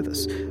discussing this with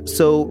us.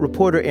 So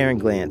reporter Aaron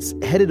Glantz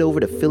headed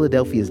over to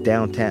Philadelphia's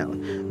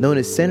downtown, known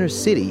as Center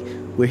City,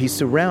 where he's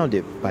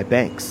surrounded by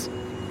banks.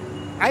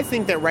 I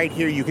think that right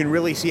here you can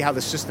really see how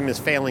the system is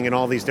failing in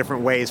all these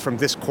different ways from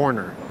this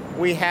corner.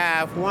 We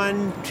have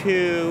 1,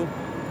 2,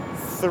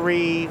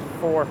 3,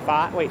 4,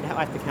 5. Wait,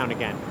 I have to count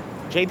again.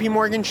 J.P.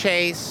 Morgan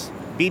Chase,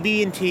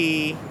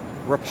 BB&T,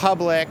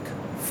 Republic,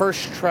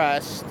 First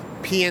Trust,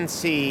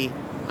 PNC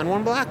on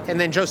one block, and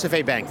then Joseph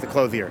A. Bank, the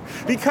clothier.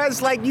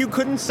 Because, you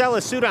couldn't sell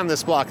a suit on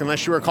this block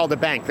unless you were called a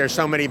bank. There's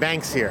so many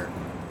banks here.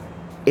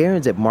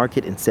 Aaron's at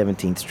Market and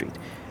 17th Street.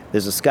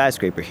 There's a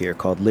skyscraper here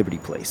called Liberty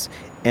Place,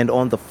 and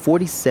on the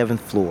 47th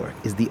floor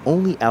is the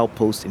only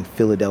outpost in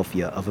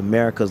Philadelphia of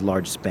America's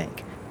largest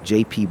bank,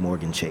 J.P.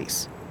 Morgan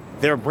Chase.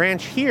 Their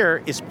branch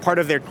here is part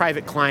of their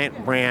private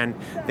client brand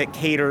that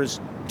caters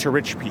to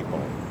rich people.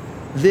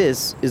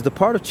 This is the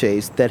part of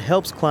Chase that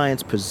helps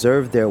clients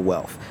preserve their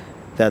wealth.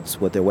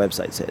 That's what their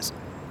website says.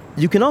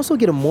 You can also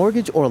get a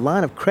mortgage or a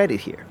line of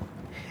credit here.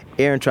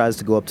 Aaron tries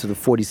to go up to the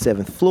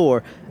 47th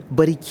floor,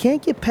 but he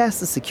can't get past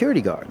the security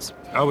guards.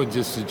 I would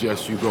just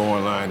suggest you go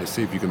online and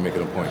see if you can make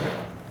an appointment.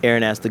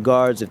 Aaron asked the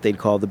guards if they'd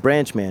call the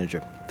branch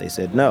manager. They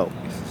said no.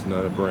 This is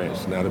not a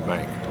branch, not a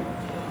bank.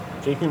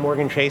 J.P.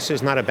 Morgan Chase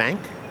is not a bank?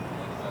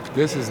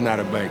 This is not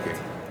a bank.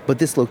 But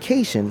this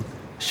location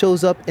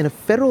shows up in a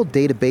federal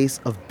database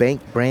of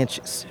bank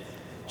branches.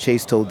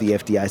 Chase told the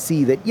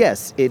FDIC that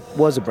yes, it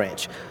was a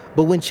branch.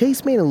 But when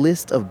Chase made a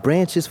list of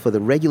branches for the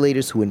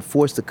regulators who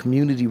enforce the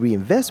Community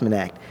Reinvestment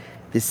Act,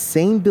 this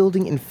same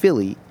building in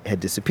Philly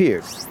had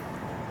disappeared.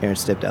 Aaron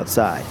stepped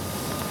outside.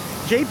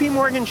 J.P.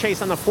 Morgan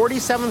Chase on the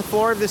 47th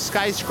floor of this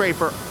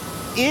skyscraper,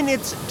 in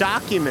its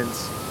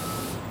documents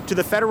to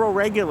the federal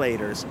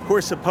regulators who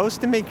are supposed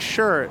to make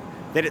sure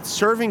that it's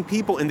serving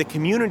people in the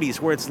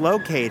communities where it's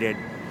located,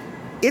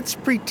 it's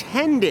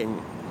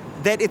pretending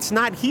that it's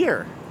not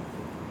here.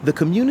 The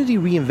Community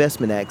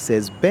Reinvestment Act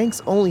says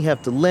banks only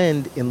have to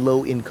lend in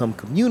low-income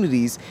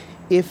communities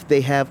if they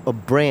have a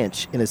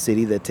branch in a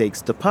city that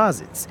takes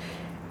deposits.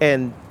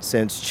 And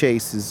since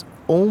Chase's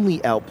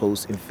only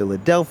outpost in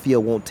Philadelphia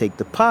won't take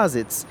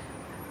deposits,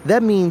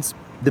 that means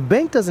the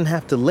bank doesn't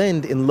have to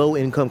lend in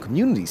low-income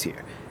communities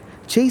here.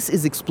 Chase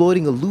is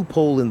exploiting a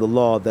loophole in the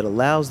law that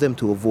allows them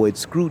to avoid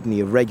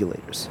scrutiny of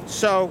regulators.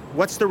 So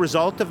what's the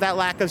result of that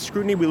lack of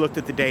scrutiny? We looked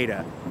at the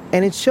data.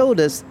 And it showed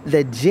us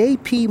that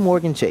J.P.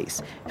 Morgan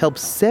Chase helped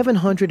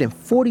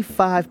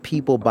 745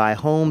 people buy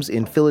homes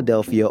in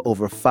Philadelphia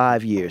over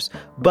 5 years.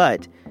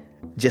 But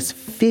just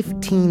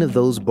 15 of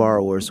those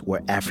borrowers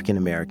were African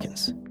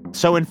Americans.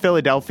 So in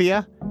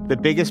Philadelphia, the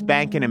biggest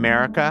bank in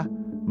America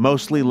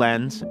mostly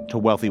lends to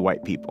wealthy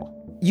white people.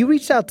 You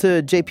reached out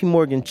to J.P.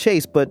 Morgan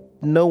Chase, but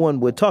no one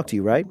would talk to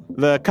you, right?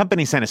 The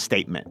company sent a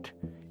statement.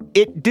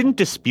 It didn't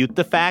dispute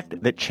the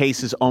fact that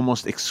Chase is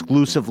almost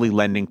exclusively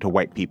lending to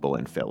white people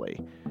in Philly.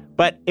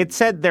 But it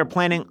said they're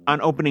planning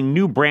on opening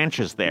new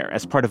branches there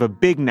as part of a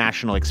big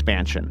national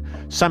expansion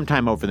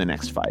sometime over the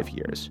next 5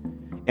 years.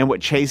 And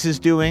what Chase is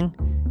doing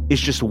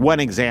is just one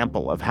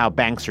example of how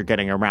banks are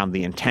getting around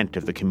the intent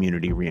of the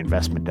Community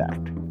Reinvestment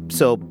Act.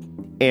 So,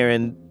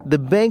 Aaron, the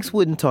banks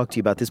wouldn't talk to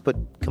you about this, but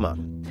come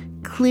on.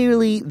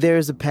 Clearly,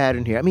 there's a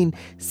pattern here.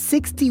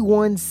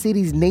 61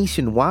 cities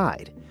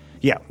nationwide.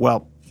 Yeah,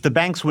 well, the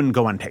banks wouldn't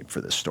go untaped for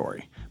this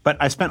story. But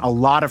I spent a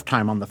lot of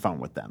time on the phone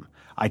with them.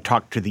 I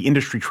talked to the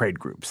industry trade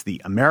groups,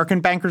 the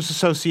American Bankers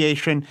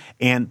Association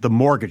and the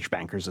Mortgage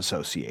Bankers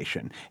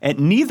Association. And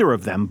neither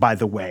of them, by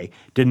the way,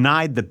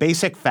 denied the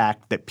basic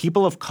fact that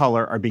people of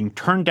color are being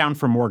turned down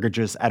for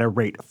mortgages at a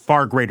rate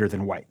far greater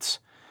than whites.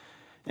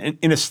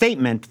 In a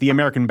statement, the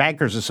American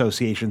Bankers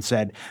Association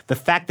said the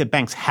fact that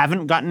banks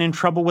haven't gotten in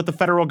trouble with the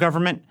federal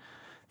government,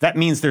 that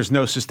means there's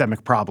no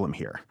systemic problem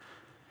here.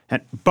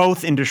 And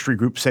both industry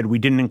groups said we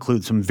didn't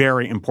include some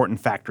very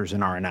important factors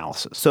in our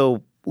analysis.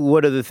 So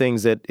what are the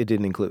things that it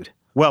didn't include?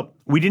 Well,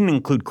 we didn't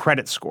include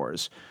credit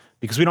scores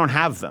because we don't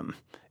have them.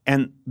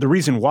 And the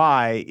reason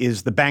why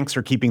is the banks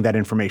are keeping that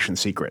information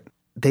secret.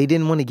 They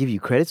didn't want to give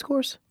you credit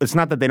scores? It's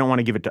not that they don't want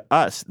to give it to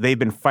us. They've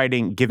been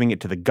fighting giving it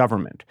to the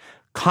government.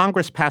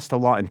 Congress passed a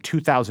law in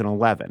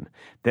 2011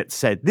 that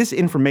said this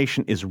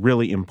information is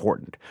really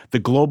important. The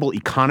global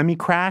economy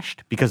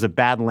crashed because of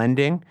bad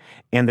lending,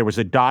 and there was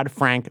a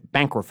Dodd-Frank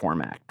Bank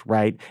Reform Act,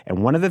 right?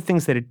 And one of the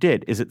things that it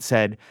did is it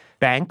said,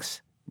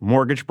 banks,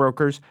 mortgage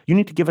brokers, you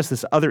need to give us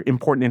this other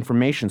important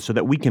information so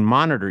that we can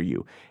monitor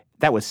you.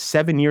 That was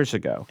 7 years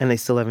ago. And they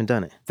still haven't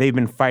done it. They've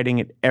been fighting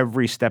it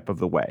every step of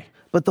the way.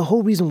 But the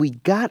whole reason we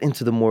got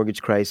into the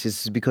mortgage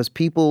crisis is because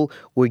people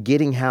were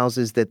getting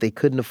houses that they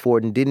couldn't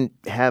afford and didn't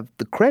have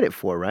the credit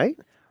for, right?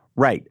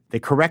 Right. They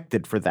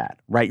corrected for that,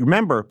 right?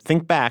 Remember,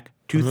 think back,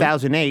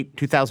 2008,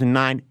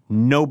 2009,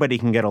 nobody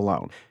can get a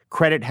loan.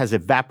 Credit has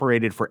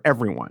evaporated for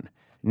everyone.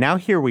 Now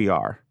here we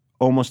are,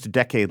 almost a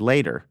decade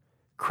later,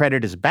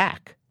 credit is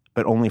back,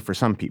 but only for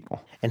some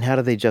people. And how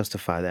do they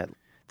justify that?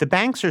 The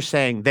banks are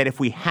saying that if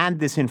we had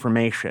this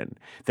information,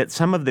 that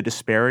some of the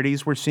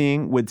disparities we're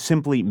seeing would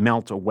simply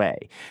melt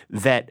away.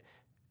 That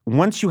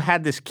once you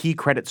had this key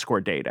credit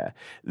score data,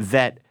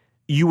 that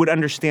you would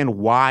understand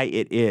why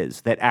it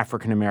is that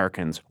African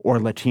Americans or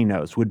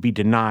Latinos would be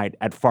denied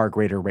at far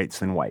greater rates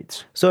than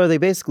whites. So are they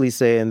basically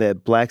saying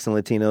that blacks and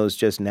Latinos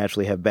just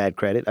naturally have bad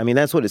credit? I mean,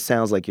 that's what it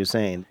sounds like you're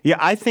saying. Yeah,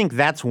 I think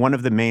that's one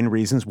of the main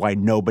reasons why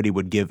nobody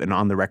would give an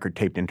on-the-record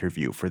taped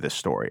interview for this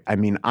story. I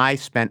mean, I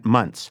spent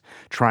months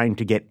trying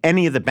to get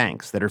any of the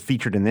banks that are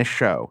featured in this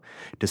show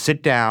to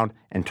sit down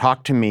and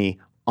talk to me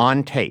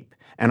on tape.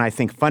 And I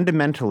think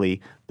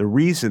fundamentally the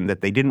reason that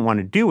they didn't want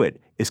to do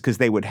it is because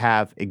they would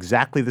have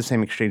exactly the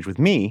same exchange with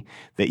me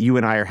that you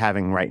and I are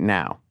having right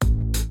now.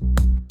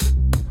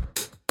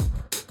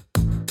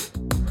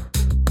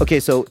 Okay,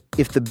 so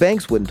if the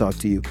banks wouldn't talk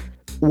to you,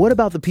 what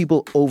about the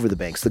people over the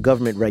banks, the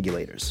government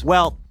regulators?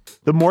 Well,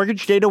 the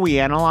mortgage data we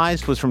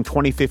analyzed was from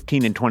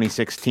 2015 and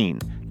 2016,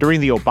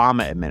 during the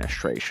Obama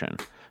administration.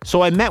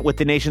 So I met with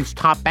the nation's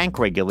top bank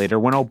regulator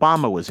when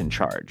Obama was in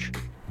charge.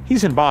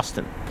 He's in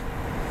Boston.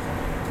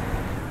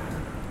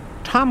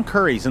 Tom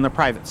Curry's in the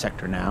private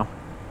sector now.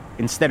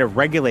 Instead of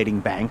regulating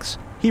banks,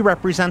 he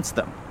represents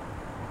them.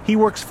 He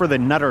works for the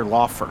Nutter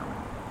Law Firm.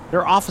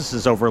 Their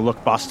offices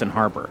overlook Boston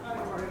Harbor.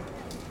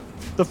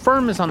 The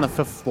firm is on the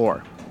 5th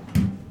floor.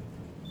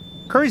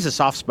 Curry's a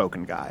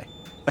soft-spoken guy,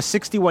 a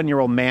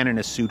 61-year-old man in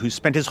a suit who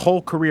spent his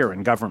whole career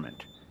in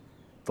government.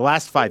 The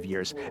last 5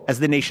 years as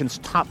the nation's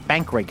top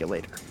bank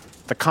regulator,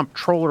 the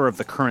comptroller of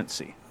the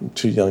currency. I'm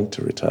too young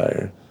to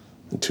retire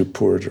and too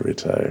poor to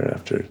retire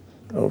after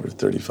over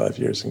 35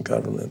 years in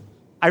government.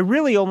 I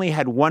really only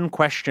had one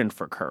question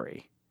for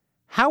Curry.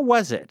 How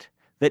was it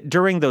that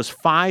during those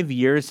 5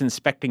 years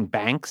inspecting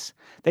banks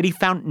that he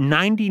found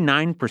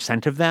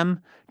 99% of them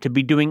to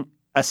be doing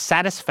a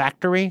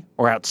satisfactory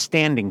or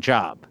outstanding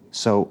job?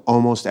 So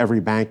almost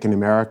every bank in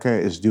America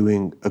is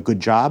doing a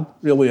good job?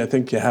 Really, I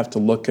think you have to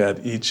look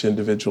at each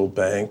individual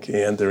bank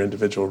and their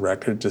individual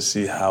record to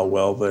see how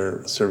well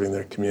they're serving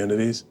their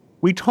communities.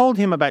 We told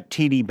him about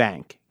TD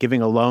Bank,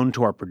 giving a loan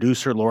to our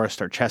producer, Laura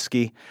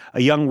Starcheski, a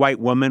young white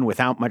woman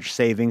without much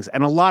savings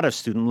and a lot of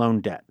student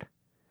loan debt.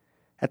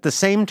 At the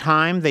same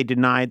time, they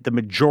denied the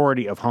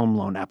majority of home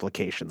loan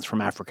applications from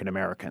African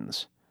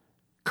Americans.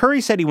 Curry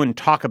said he wouldn't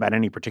talk about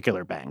any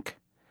particular bank,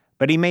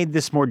 but he made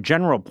this more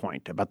general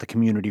point about the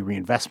Community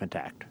Reinvestment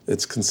Act.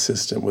 It's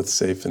consistent with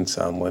safe and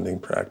sound lending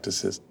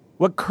practices.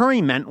 What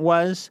Curry meant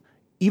was,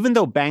 even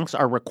though banks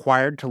are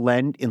required to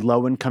lend in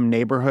low-income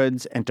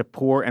neighborhoods and to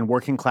poor and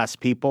working-class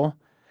people,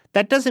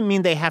 that doesn't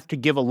mean they have to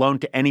give a loan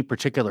to any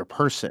particular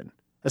person,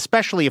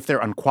 especially if they're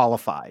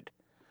unqualified.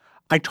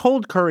 I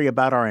told Curry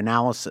about our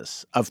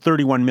analysis of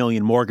 31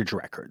 million mortgage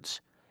records,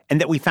 and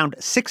that we found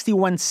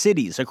 61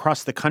 cities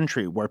across the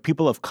country where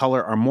people of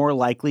color are more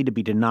likely to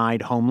be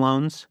denied home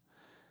loans.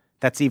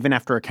 That's even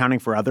after accounting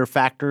for other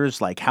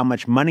factors like how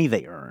much money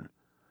they earn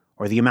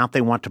or the amount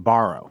they want to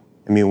borrow.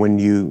 I mean, when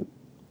you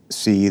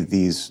see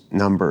these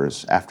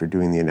numbers after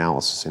doing the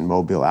analysis in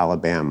Mobile,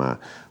 Alabama,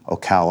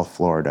 Ocala,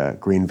 Florida,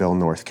 Greenville,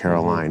 North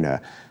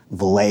Carolina,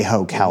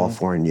 Vallejo,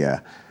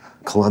 California,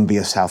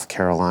 Columbia, South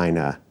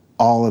Carolina,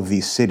 all of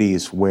these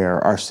cities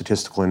where our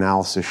statistical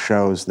analysis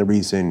shows the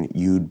reason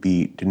you'd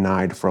be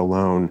denied for a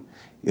loan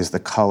is the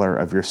color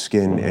of your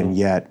skin, and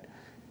yet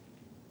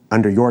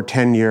under your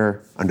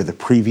tenure, under the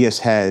previous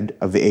head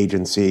of the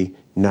agency,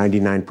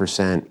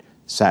 99%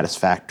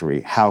 satisfactory.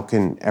 How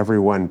can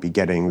everyone be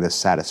getting this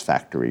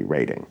satisfactory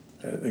rating?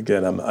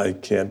 Again, I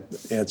can't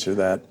answer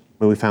that.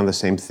 Well, we found the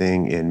same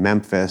thing in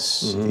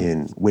Memphis,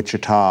 in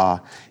Wichita,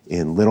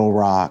 in Little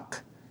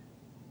Rock.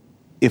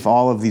 If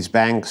all of these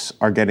banks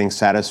are getting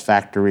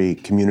satisfactory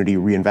Community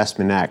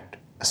Reinvestment Act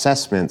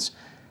assessments,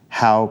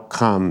 how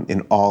come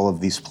in all of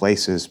these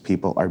places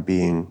people are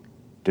being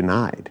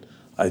denied?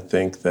 I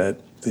think that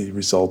the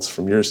results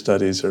from your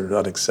studies are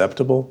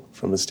unacceptable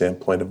from a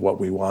standpoint of what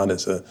we want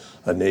as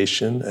a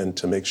nation and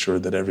to make sure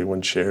that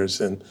everyone shares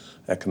in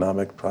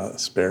economic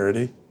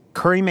prosperity.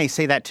 Curry may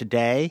say that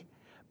today,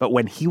 but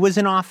when he was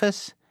in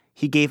office,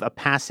 he gave a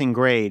passing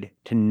grade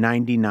to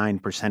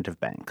 99% of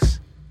banks.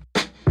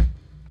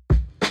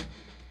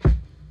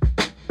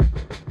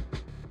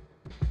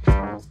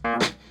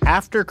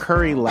 After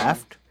Curry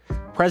left,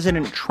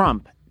 President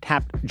Trump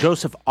tapped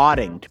Joseph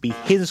Otting to be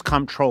his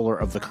comptroller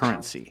of the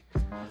currency.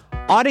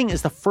 Otting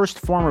is the first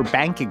former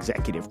bank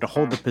executive to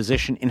hold the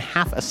position in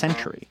half a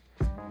century.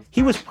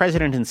 He was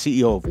president and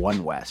CEO of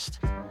OneWest,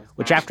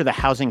 which after the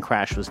housing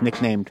crash was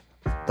nicknamed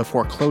the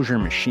foreclosure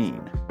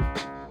machine.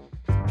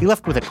 He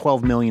left with a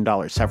 $12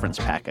 million severance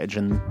package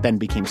and then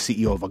became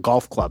CEO of a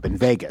golf club in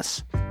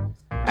Vegas.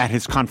 At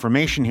his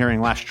confirmation hearing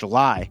last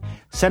July,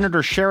 Senator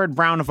Sherrod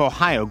Brown of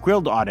Ohio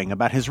grilled Otting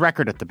about his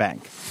record at the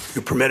bank.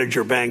 You permitted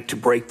your bank to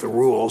break the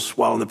rules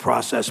while in the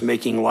process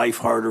making life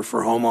harder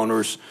for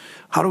homeowners.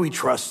 How do we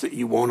trust that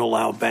you won't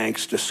allow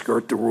banks to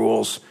skirt the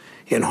rules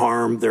and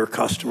harm their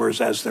customers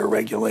as their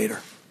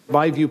regulator?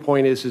 My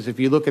viewpoint is if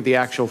you look at the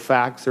actual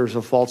facts, there's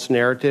a false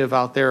narrative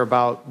out there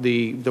about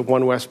the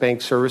OneWest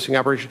Bank servicing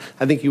operation.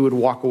 I think you would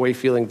walk away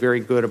feeling very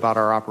good about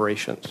our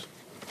operations.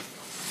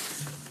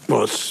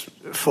 Well, it's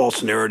a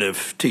false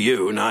narrative to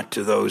you, not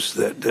to those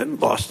that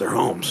lost their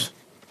homes.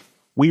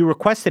 We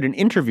requested an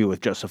interview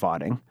with Joseph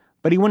Otting,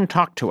 But he wouldn't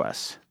talk to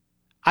us.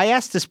 I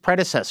asked his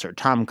predecessor,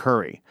 Tom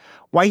Curry,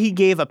 why he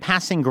gave a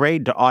passing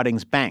grade to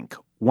Auding's bank,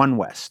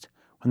 OneWest,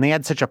 when they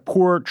had such a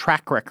poor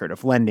track record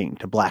of lending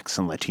to blacks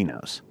and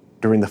Latinos.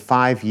 During the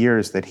 5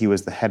 years that he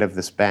was the head of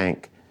this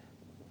bank,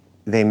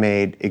 they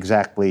made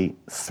exactly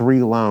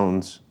 3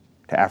 loans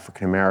to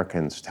African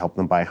Americans to help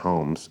them buy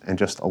homes and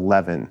just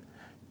 11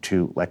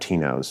 to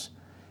Latinos.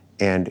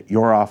 And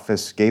your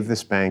office gave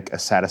this bank a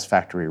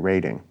satisfactory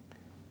rating.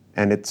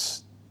 And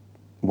it's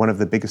one of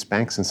the biggest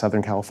banks in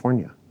Southern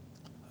California.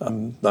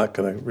 I'm not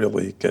going to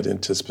really get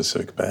into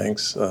specific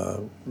banks,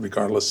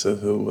 regardless of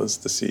who was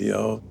the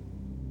CEO.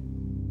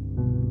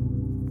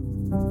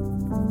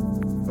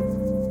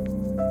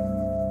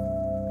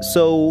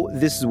 So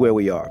this is where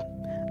we are.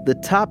 The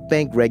top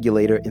bank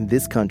regulator in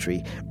this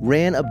country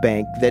ran a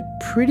bank that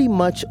pretty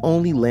much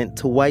only lent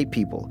to white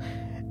people.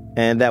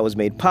 And that was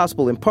made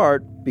possible in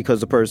part because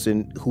the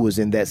person who was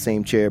in that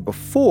same chair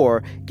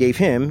before gave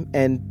him,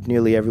 and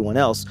nearly everyone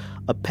else,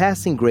 a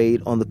passing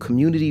grade on the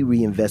Community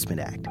Reinvestment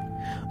Act.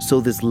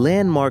 So this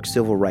landmark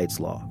civil rights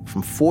law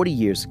from 40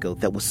 years ago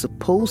that was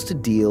supposed to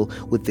deal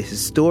with the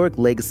historic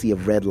legacy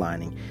of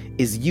redlining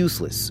is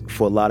useless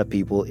for a lot of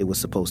people it was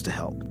supposed to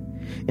help.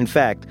 In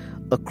fact,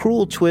 a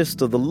cruel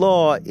twist of the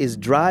law is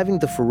driving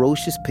the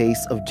ferocious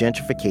pace of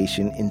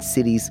gentrification in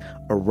cities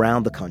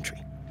around the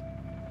country.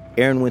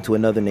 Aaron went to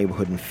another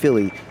neighborhood in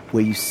Philly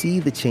where you see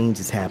the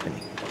changes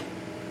happening.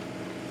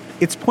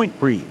 It's Point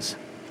Breeze,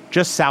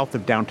 just south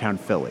of downtown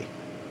Philly.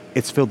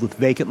 It's filled with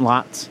vacant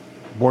lots,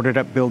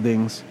 boarded-up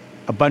buildings,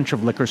 a bunch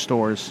of liquor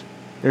stores.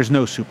 There's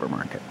no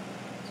supermarket.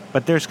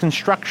 But there's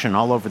construction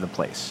all over the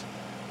place.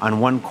 On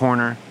one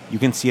corner, you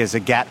can see a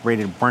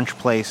Zagat-rated brunch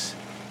place,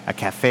 a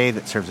cafe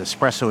that serves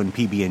espresso and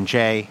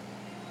PB&J.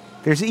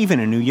 There's even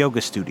a new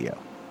yoga studio.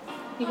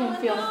 You can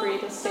feel free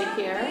to stay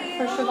here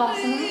for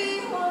Shavasana,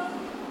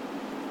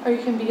 or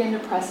you can begin to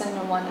press into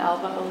one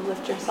elbow,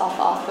 lift yourself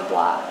off the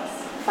blocks,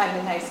 find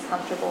a nice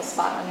comfortable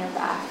spot on your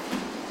back,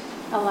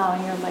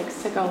 allowing your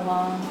legs to go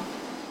long.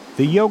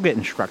 The yoga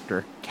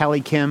instructor,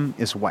 Callie Kim,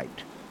 is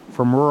white,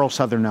 from rural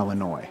southern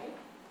Illinois.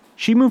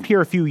 She moved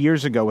here a few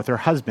years ago with her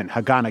husband,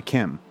 Hagana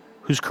Kim,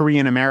 who's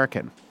Korean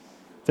American.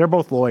 They're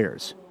both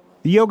lawyers.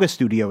 The yoga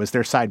studio is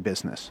their side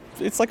business.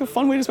 It's like a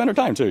fun way to spend our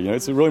time, too.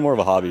 It's really more of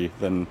a hobby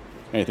than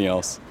anything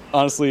else.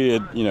 Honestly,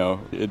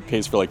 it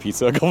pays for like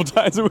pizza a couple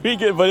times a week,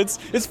 but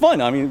it's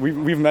fun. I mean,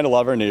 we've met a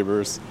lot of our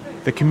neighbors.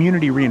 The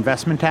Community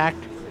Reinvestment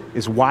Act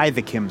is why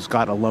the Kims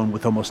got a loan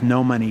with almost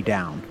no money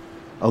down,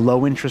 a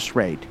low interest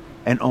rate,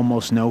 and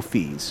almost no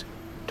fees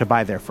to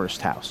buy their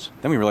first house.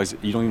 Then we realized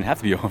you don't even have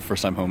to be a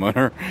first-time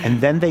homeowner.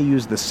 And then they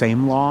used the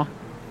same law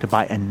to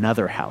buy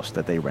another house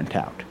that they rent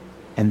out,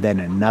 and then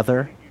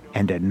another,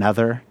 and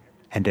another,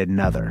 and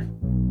another.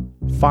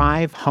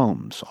 5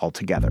 homes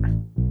altogether.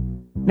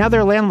 Now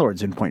they're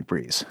landlords in Point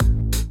Breeze.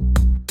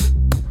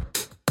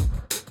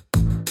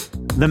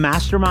 The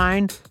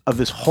mastermind of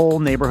this whole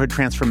neighborhood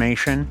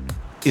transformation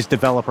is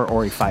developer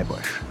Ori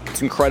Feibush.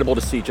 It's incredible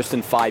to see just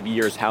in 5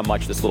 years how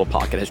much this little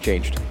pocket has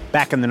changed.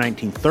 Back in the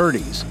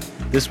 1930s,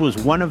 this was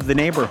one of the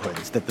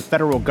neighborhoods that the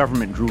federal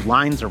government drew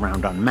lines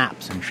around on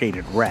maps and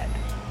shaded red,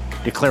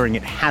 declaring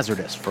it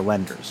hazardous for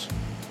lenders.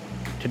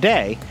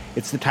 Today,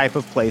 it's the type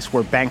of place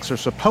where banks are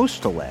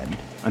supposed to lend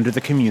under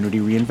the Community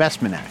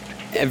Reinvestment Act.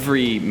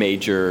 Every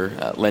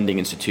major lending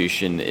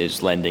institution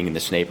is lending in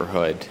this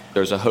neighborhood.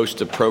 There's a host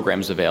of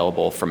programs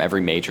available from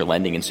every major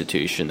lending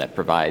institution that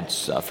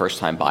provides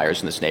first-time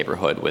buyers in this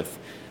neighborhood with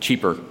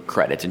cheaper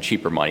credit and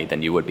cheaper money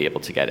than you would be able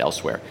to get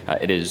elsewhere.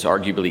 It is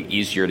arguably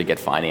easier to get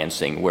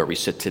financing where we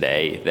sit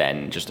today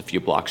than just a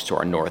few blocks to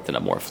our north in a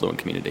more affluent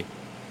community.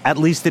 At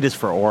least it is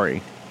for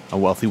Ori, a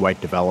wealthy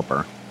white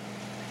developer.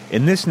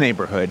 In this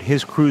neighborhood,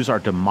 his crews are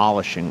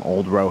demolishing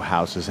old row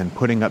houses and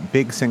putting up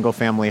big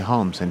single-family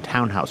homes and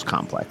townhouse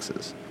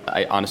complexes.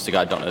 I honest to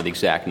God don't know the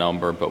exact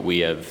number, but we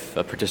have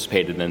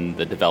participated in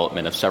the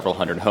development of several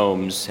hundred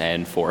homes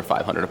and 400 or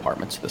 500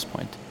 apartments at this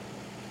point.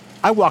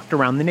 I walked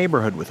around the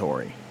neighborhood with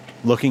Ori,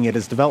 looking at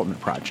his development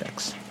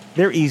projects.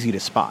 They're easy to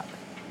spot.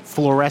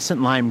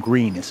 Fluorescent lime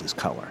green is his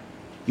color.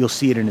 You'll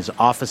see it in his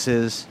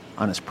offices,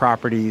 on his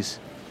properties,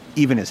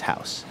 even his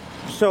house.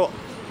 So,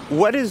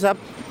 what is up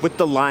with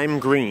the lime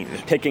green?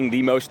 Picking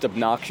the most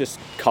obnoxious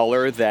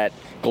color that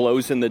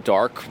glows in the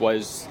dark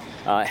was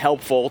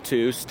helpful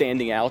to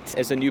standing out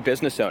as a new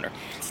business owner.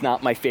 It's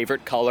not my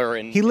favorite color.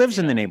 And he lives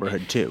in the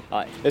neighborhood, too.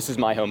 This is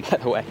my home, by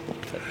the way.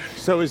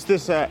 So is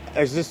this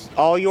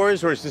all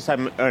yours, or is this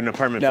an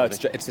apartment No,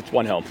 building? it's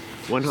one home.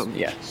 One home?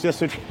 Yeah.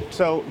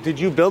 So did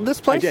you build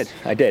this place?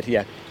 I did,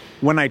 yeah.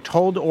 When I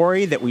told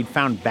Ori that we'd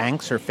found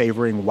banks are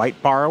favoring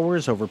white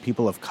borrowers over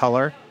people of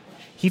color,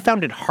 he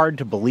found it hard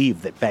to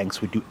believe that banks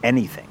would do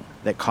anything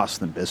that cost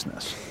them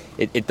business.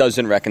 It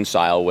doesn't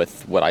reconcile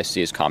with what I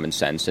see as common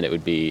sense, and it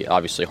would be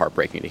obviously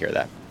heartbreaking to hear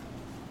that.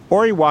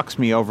 Ori walks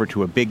me over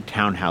to a big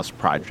townhouse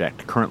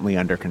project currently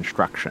under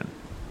construction,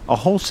 a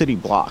whole city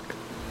block.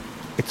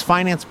 It's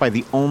financed by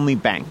the only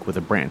bank with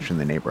a branch in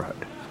the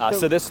neighborhood.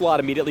 So this lot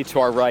immediately to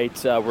our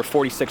right, where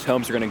 46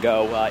 homes are going to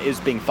go, is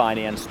being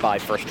financed by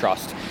First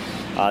Trust.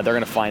 They're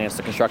going to finance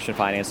the construction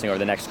financing over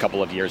the next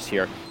couple of years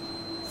here.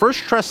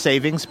 First Trust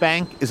Savings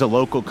Bank is a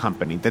local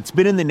company that's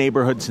been in the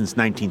neighborhood since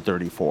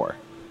 1934.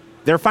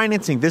 They're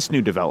financing this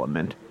new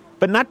development,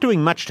 but not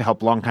doing much to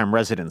help longtime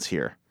residents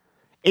here.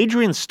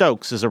 Adrian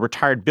Stokes is a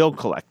retired bill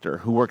collector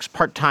who works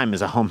part-time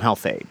as a home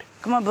health aide.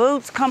 Come on,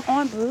 Boots. Come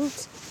on,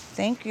 Boots.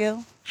 Thank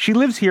you. She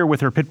lives here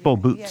with her pit bull,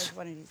 Boots.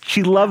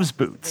 She loves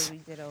Boots.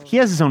 He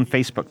has his own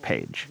Facebook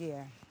page.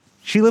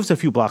 She lives a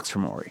few blocks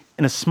from Ori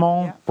in a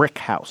small brick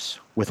house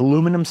with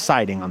aluminum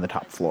siding on the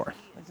top floor,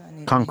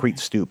 concrete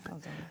stoop.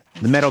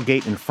 The metal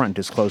gate in front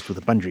is closed with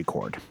a bungee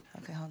cord.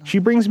 She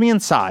brings me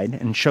inside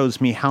and shows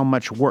me how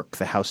much work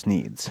the house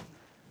needs.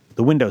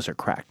 The windows are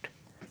cracked.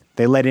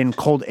 They let in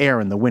cold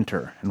air in the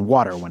winter and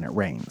water when it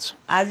rains.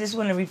 I just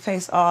want to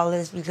replace all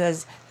this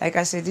because, like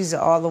I said, these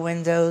are all the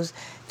windows.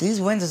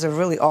 These windows are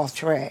really off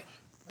track.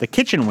 The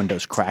kitchen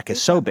window's crack is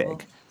so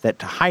big that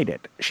to hide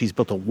it, she's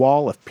built a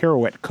wall of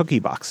Pirouette cookie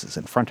boxes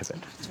in front of it.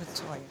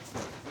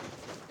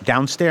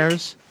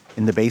 Downstairs,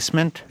 in the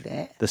basement,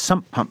 the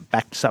sump pump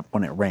backs up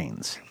when it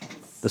rains.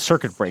 The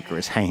circuit breaker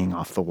is hanging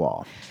off the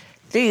wall.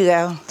 There you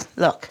go.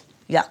 Look,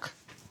 yuck.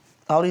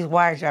 All these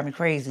wires drive me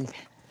crazy.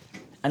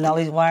 And all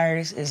these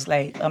wires is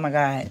like, oh my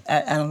God,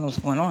 I don't know what's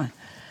going on.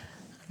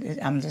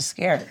 I'm just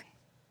scared.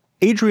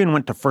 Adrian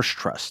went to First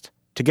Trust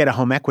to get a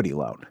home equity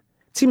loan.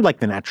 It seemed like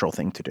the natural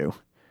thing to do.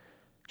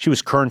 She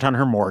was current on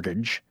her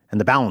mortgage, and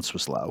the balance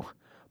was low.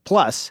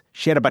 Plus,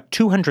 she had about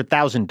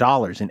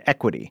 $200,000 in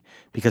equity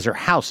because her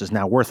house is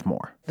now worth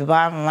more. The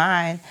bottom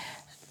line,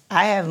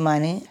 I have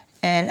money,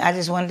 and I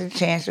just wanted a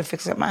chance to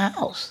fix up my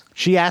house.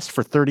 She asked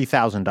for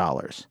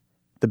 $30,000.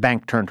 The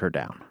bank turned her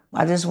down.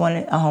 I just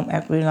wanted a home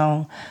equity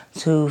loan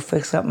to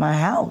fix up my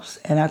house,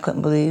 and I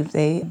couldn't believe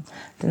they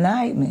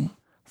denied me.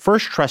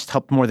 First Trust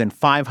helped more than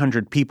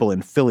 500 people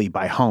in Philly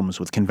buy homes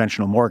with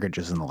conventional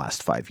mortgages in the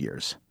last 5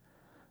 years.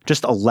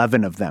 Just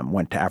 11 of them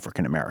went to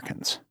African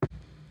Americans.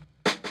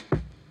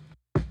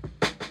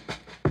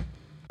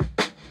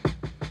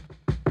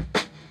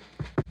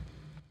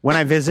 When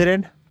I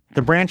visited,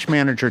 the branch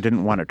manager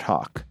didn't want to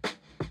talk.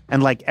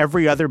 And like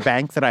every other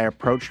bank that I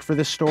approached for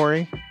this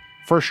story,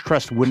 First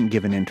Trust wouldn't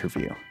give an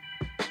interview.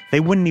 They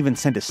wouldn't even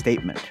send a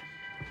statement.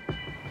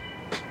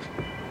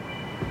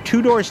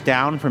 2 doors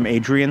down from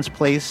Adrian's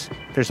place,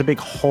 there's a big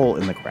hole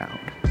in the ground.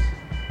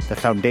 The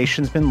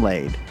foundation's been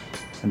laid,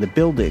 and the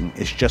building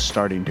is just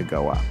starting to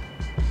go up.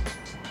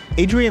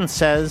 Adrian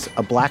says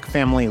a black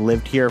family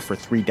lived here for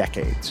 3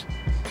 decades,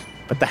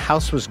 but the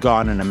house was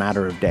gone in a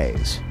matter of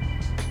days.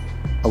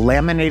 A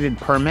laminated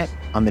permit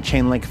on the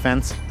chain link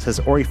fence says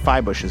Ori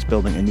Feibush is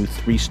building a new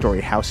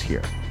 3-story house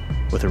here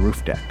with a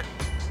roof deck.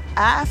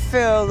 I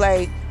feel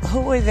like,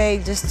 who are they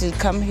just to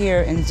come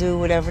here and do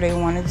whatever they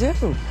want to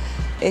do?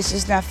 It's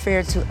just not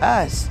fair to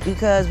us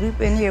because we've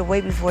been here way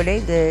before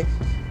they did.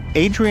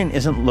 Adrian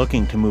isn't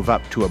looking to move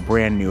up to a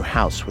brand new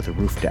house with a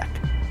roof deck.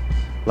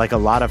 Like a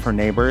lot of her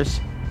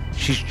neighbors,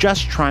 she's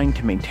just trying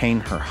to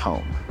maintain her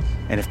home.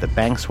 And if the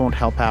banks won't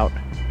help out,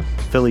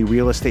 Philly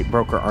real estate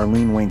broker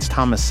Arlene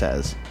Waynes-Thomas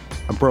says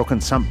a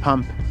broken sump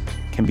pump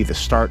can be the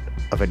start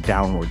of a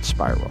downward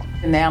spiral.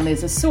 And now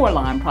there's a sewer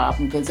line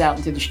problem, goes out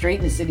into the street,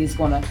 and the city's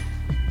going to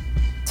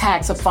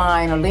tax a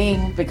fine or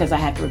lien because I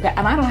have to repair.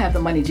 And I don't have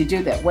the money to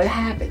do that. What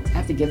happens? I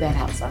have to give that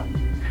house up.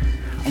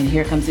 And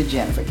here comes the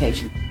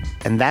gentrification.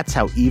 And that's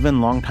how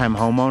even longtime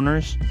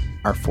homeowners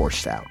are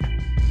forced out.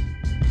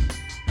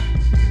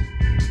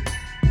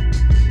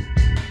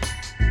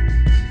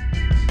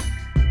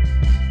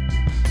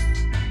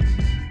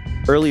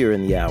 Earlier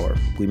in the hour,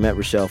 we met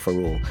Rochelle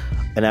Farul,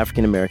 an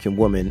African-American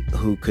woman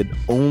who could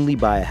only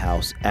buy a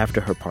house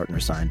after her partner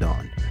signed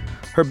on.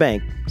 Her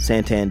bank,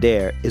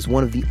 Santander, is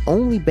one of the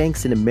only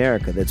banks in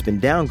America that's been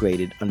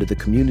downgraded under the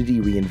Community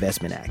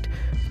Reinvestment Act,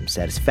 from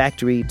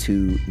satisfactory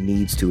to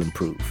needs to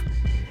improve.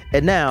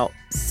 And now,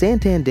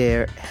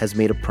 Santander has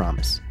made a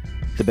promise.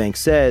 The bank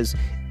says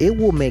it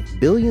will make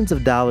billions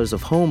of dollars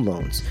of home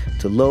loans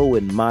to low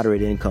and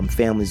moderate income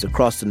families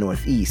across the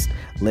Northeast,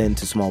 lend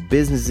to small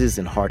businesses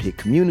in hard-hit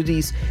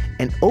communities,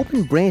 and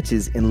open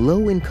branches in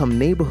low-income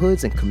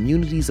neighborhoods and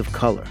communities of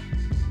color.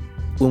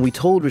 When we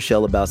told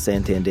Rochelle about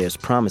Santander's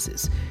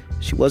promises,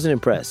 she wasn't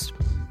impressed.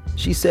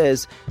 She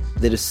says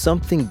that if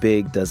something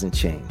big doesn't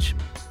change,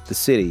 the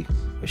city,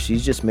 where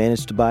she's just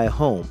managed to buy a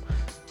home,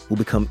 will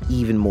become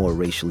even more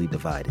racially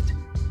divided.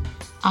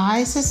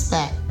 I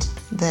suspect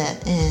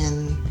that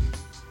in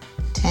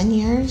 10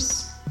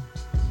 years,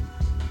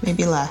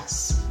 maybe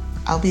less,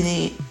 I'll be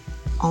the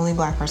only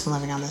Black person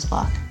living on this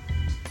block.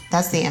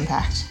 That's the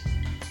impact.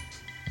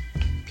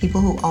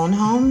 People who own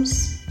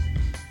homes,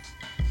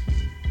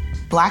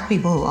 Black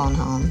people who own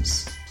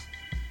homes,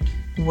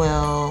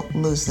 will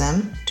lose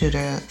them due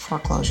to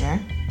foreclosure,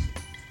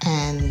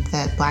 and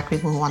that Black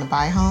people who want to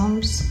buy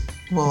homes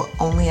will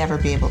only ever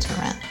be able to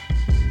rent.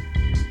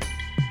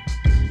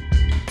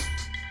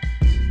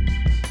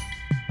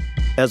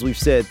 As we've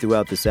said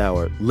throughout this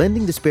hour,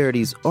 lending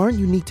disparities aren't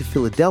unique to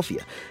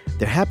Philadelphia.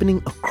 They're happening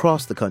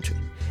across the country.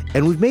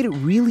 And we've made it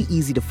really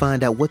easy to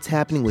find out what's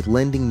happening with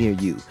lending near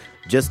you.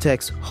 Just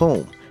text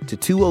HOME to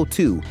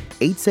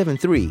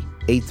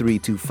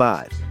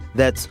 202-873-8325.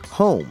 That's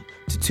HOME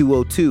to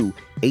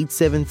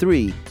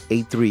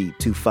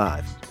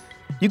 202-873-8325.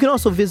 You can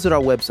also visit our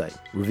website,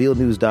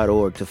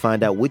 revealnews.org, to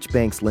find out which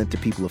banks lent to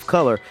people of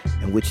color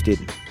and which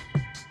didn't.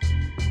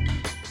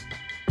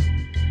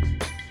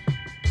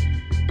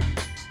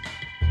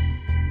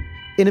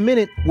 In a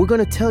minute, we're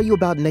going to tell you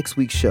about next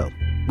week's show.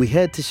 We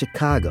head to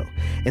Chicago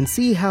and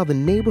see how the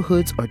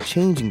neighborhoods are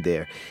changing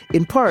there,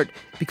 in part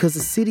because the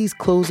city's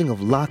closing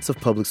of lots of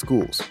public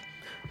schools.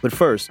 But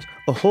first,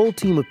 a whole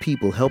team of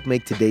people helped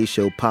make today's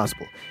show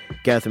possible.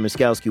 Catherine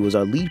Miskowski was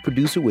our lead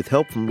producer with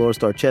help from Laura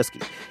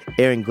Starcheski.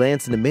 Aaron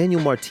Glantz and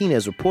Emmanuel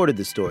Martinez reported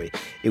the story.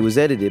 It was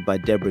edited by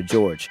Deborah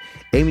George.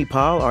 Amy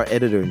Powell, our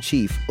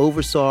editor-in-chief,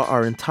 oversaw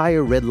our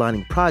entire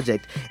redlining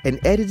project and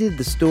edited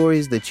the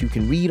stories that you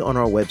can read on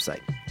our website.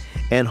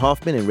 Ann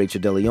Hoffman and Rachel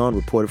DeLeon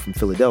reported from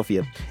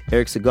Philadelphia.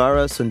 Eric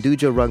Segarra,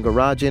 Sunduja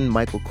Rangarajan,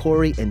 Michael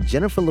Corey, and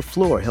Jennifer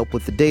LaFleur helped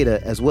with the data,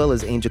 as well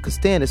as Angel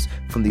Costanis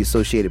from the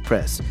Associated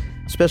Press.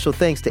 Special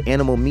thanks to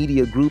Animal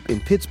Media Group in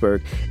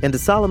Pittsburgh and to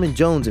Solomon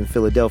Jones in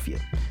Philadelphia.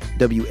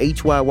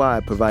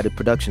 WHYY provided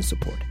production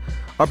support.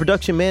 Our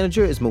production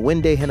manager is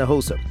Mwende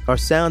Hinojosa. Our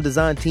sound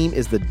design team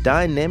is the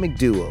dynamic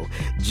duo,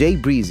 Jay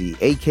Breezy,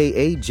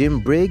 a.k.a. Jim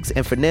Briggs,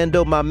 and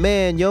Fernando, my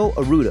man,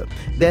 Aruda.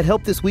 That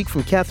helped this week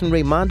from Catherine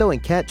Raimondo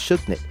and Kat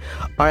Shuknit.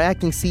 Our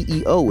acting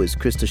CEO is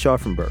Krista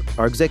Scharfenberg.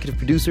 Our executive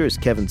producer is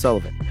Kevin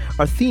Sullivan.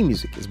 Our theme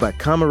music is by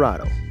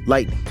Camarado,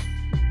 Lightning.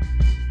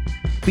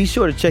 Be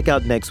sure to check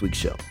out next week's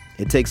show.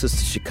 It takes us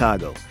to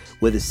Chicago,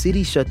 where the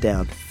city shut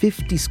down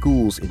 50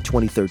 schools in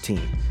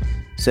 2013.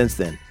 Since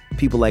then,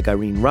 people like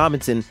Irene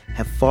Robinson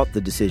have fought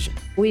the decision.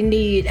 We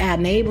need our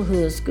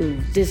neighborhood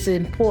schools. This is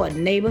important.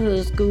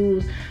 Neighborhood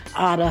schools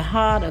are the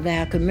heart of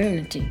our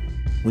community.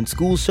 When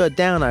schools shut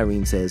down,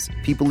 Irene says,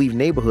 people leave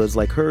neighborhoods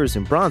like hers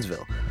in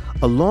Bronzeville,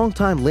 a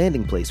longtime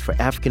landing place for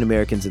African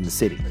Americans in the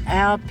city.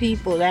 Our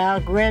people,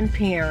 our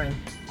grandparents,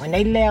 when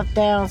they left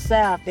down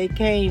south, they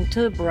came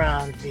to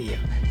Bronzeville,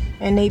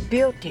 and they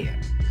built here.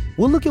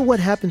 We'll look at what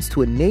happens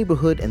to a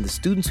neighborhood and the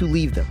students who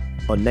leave them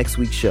on next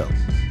week's show.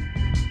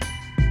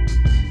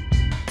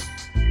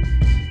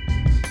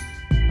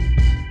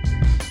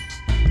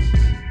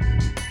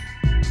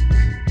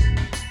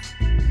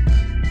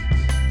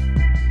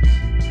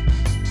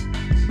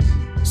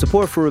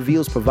 Support for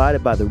Reveal is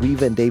provided by the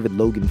Reva and David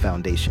Logan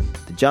Foundation,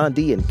 the John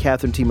D. and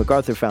Catherine T.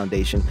 MacArthur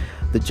Foundation,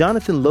 the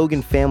Jonathan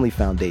Logan Family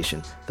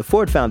Foundation, the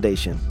Ford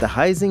Foundation, the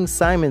Heising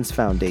Simons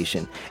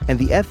Foundation, and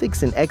the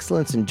Ethics and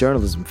Excellence in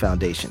Journalism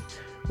Foundation.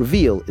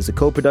 Reveal is a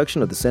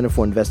co-production of the Center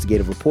for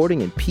Investigative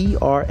Reporting and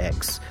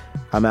PRX.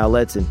 I'm Al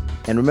Letson,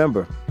 and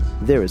remember,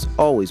 there is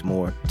always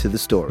more to the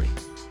story.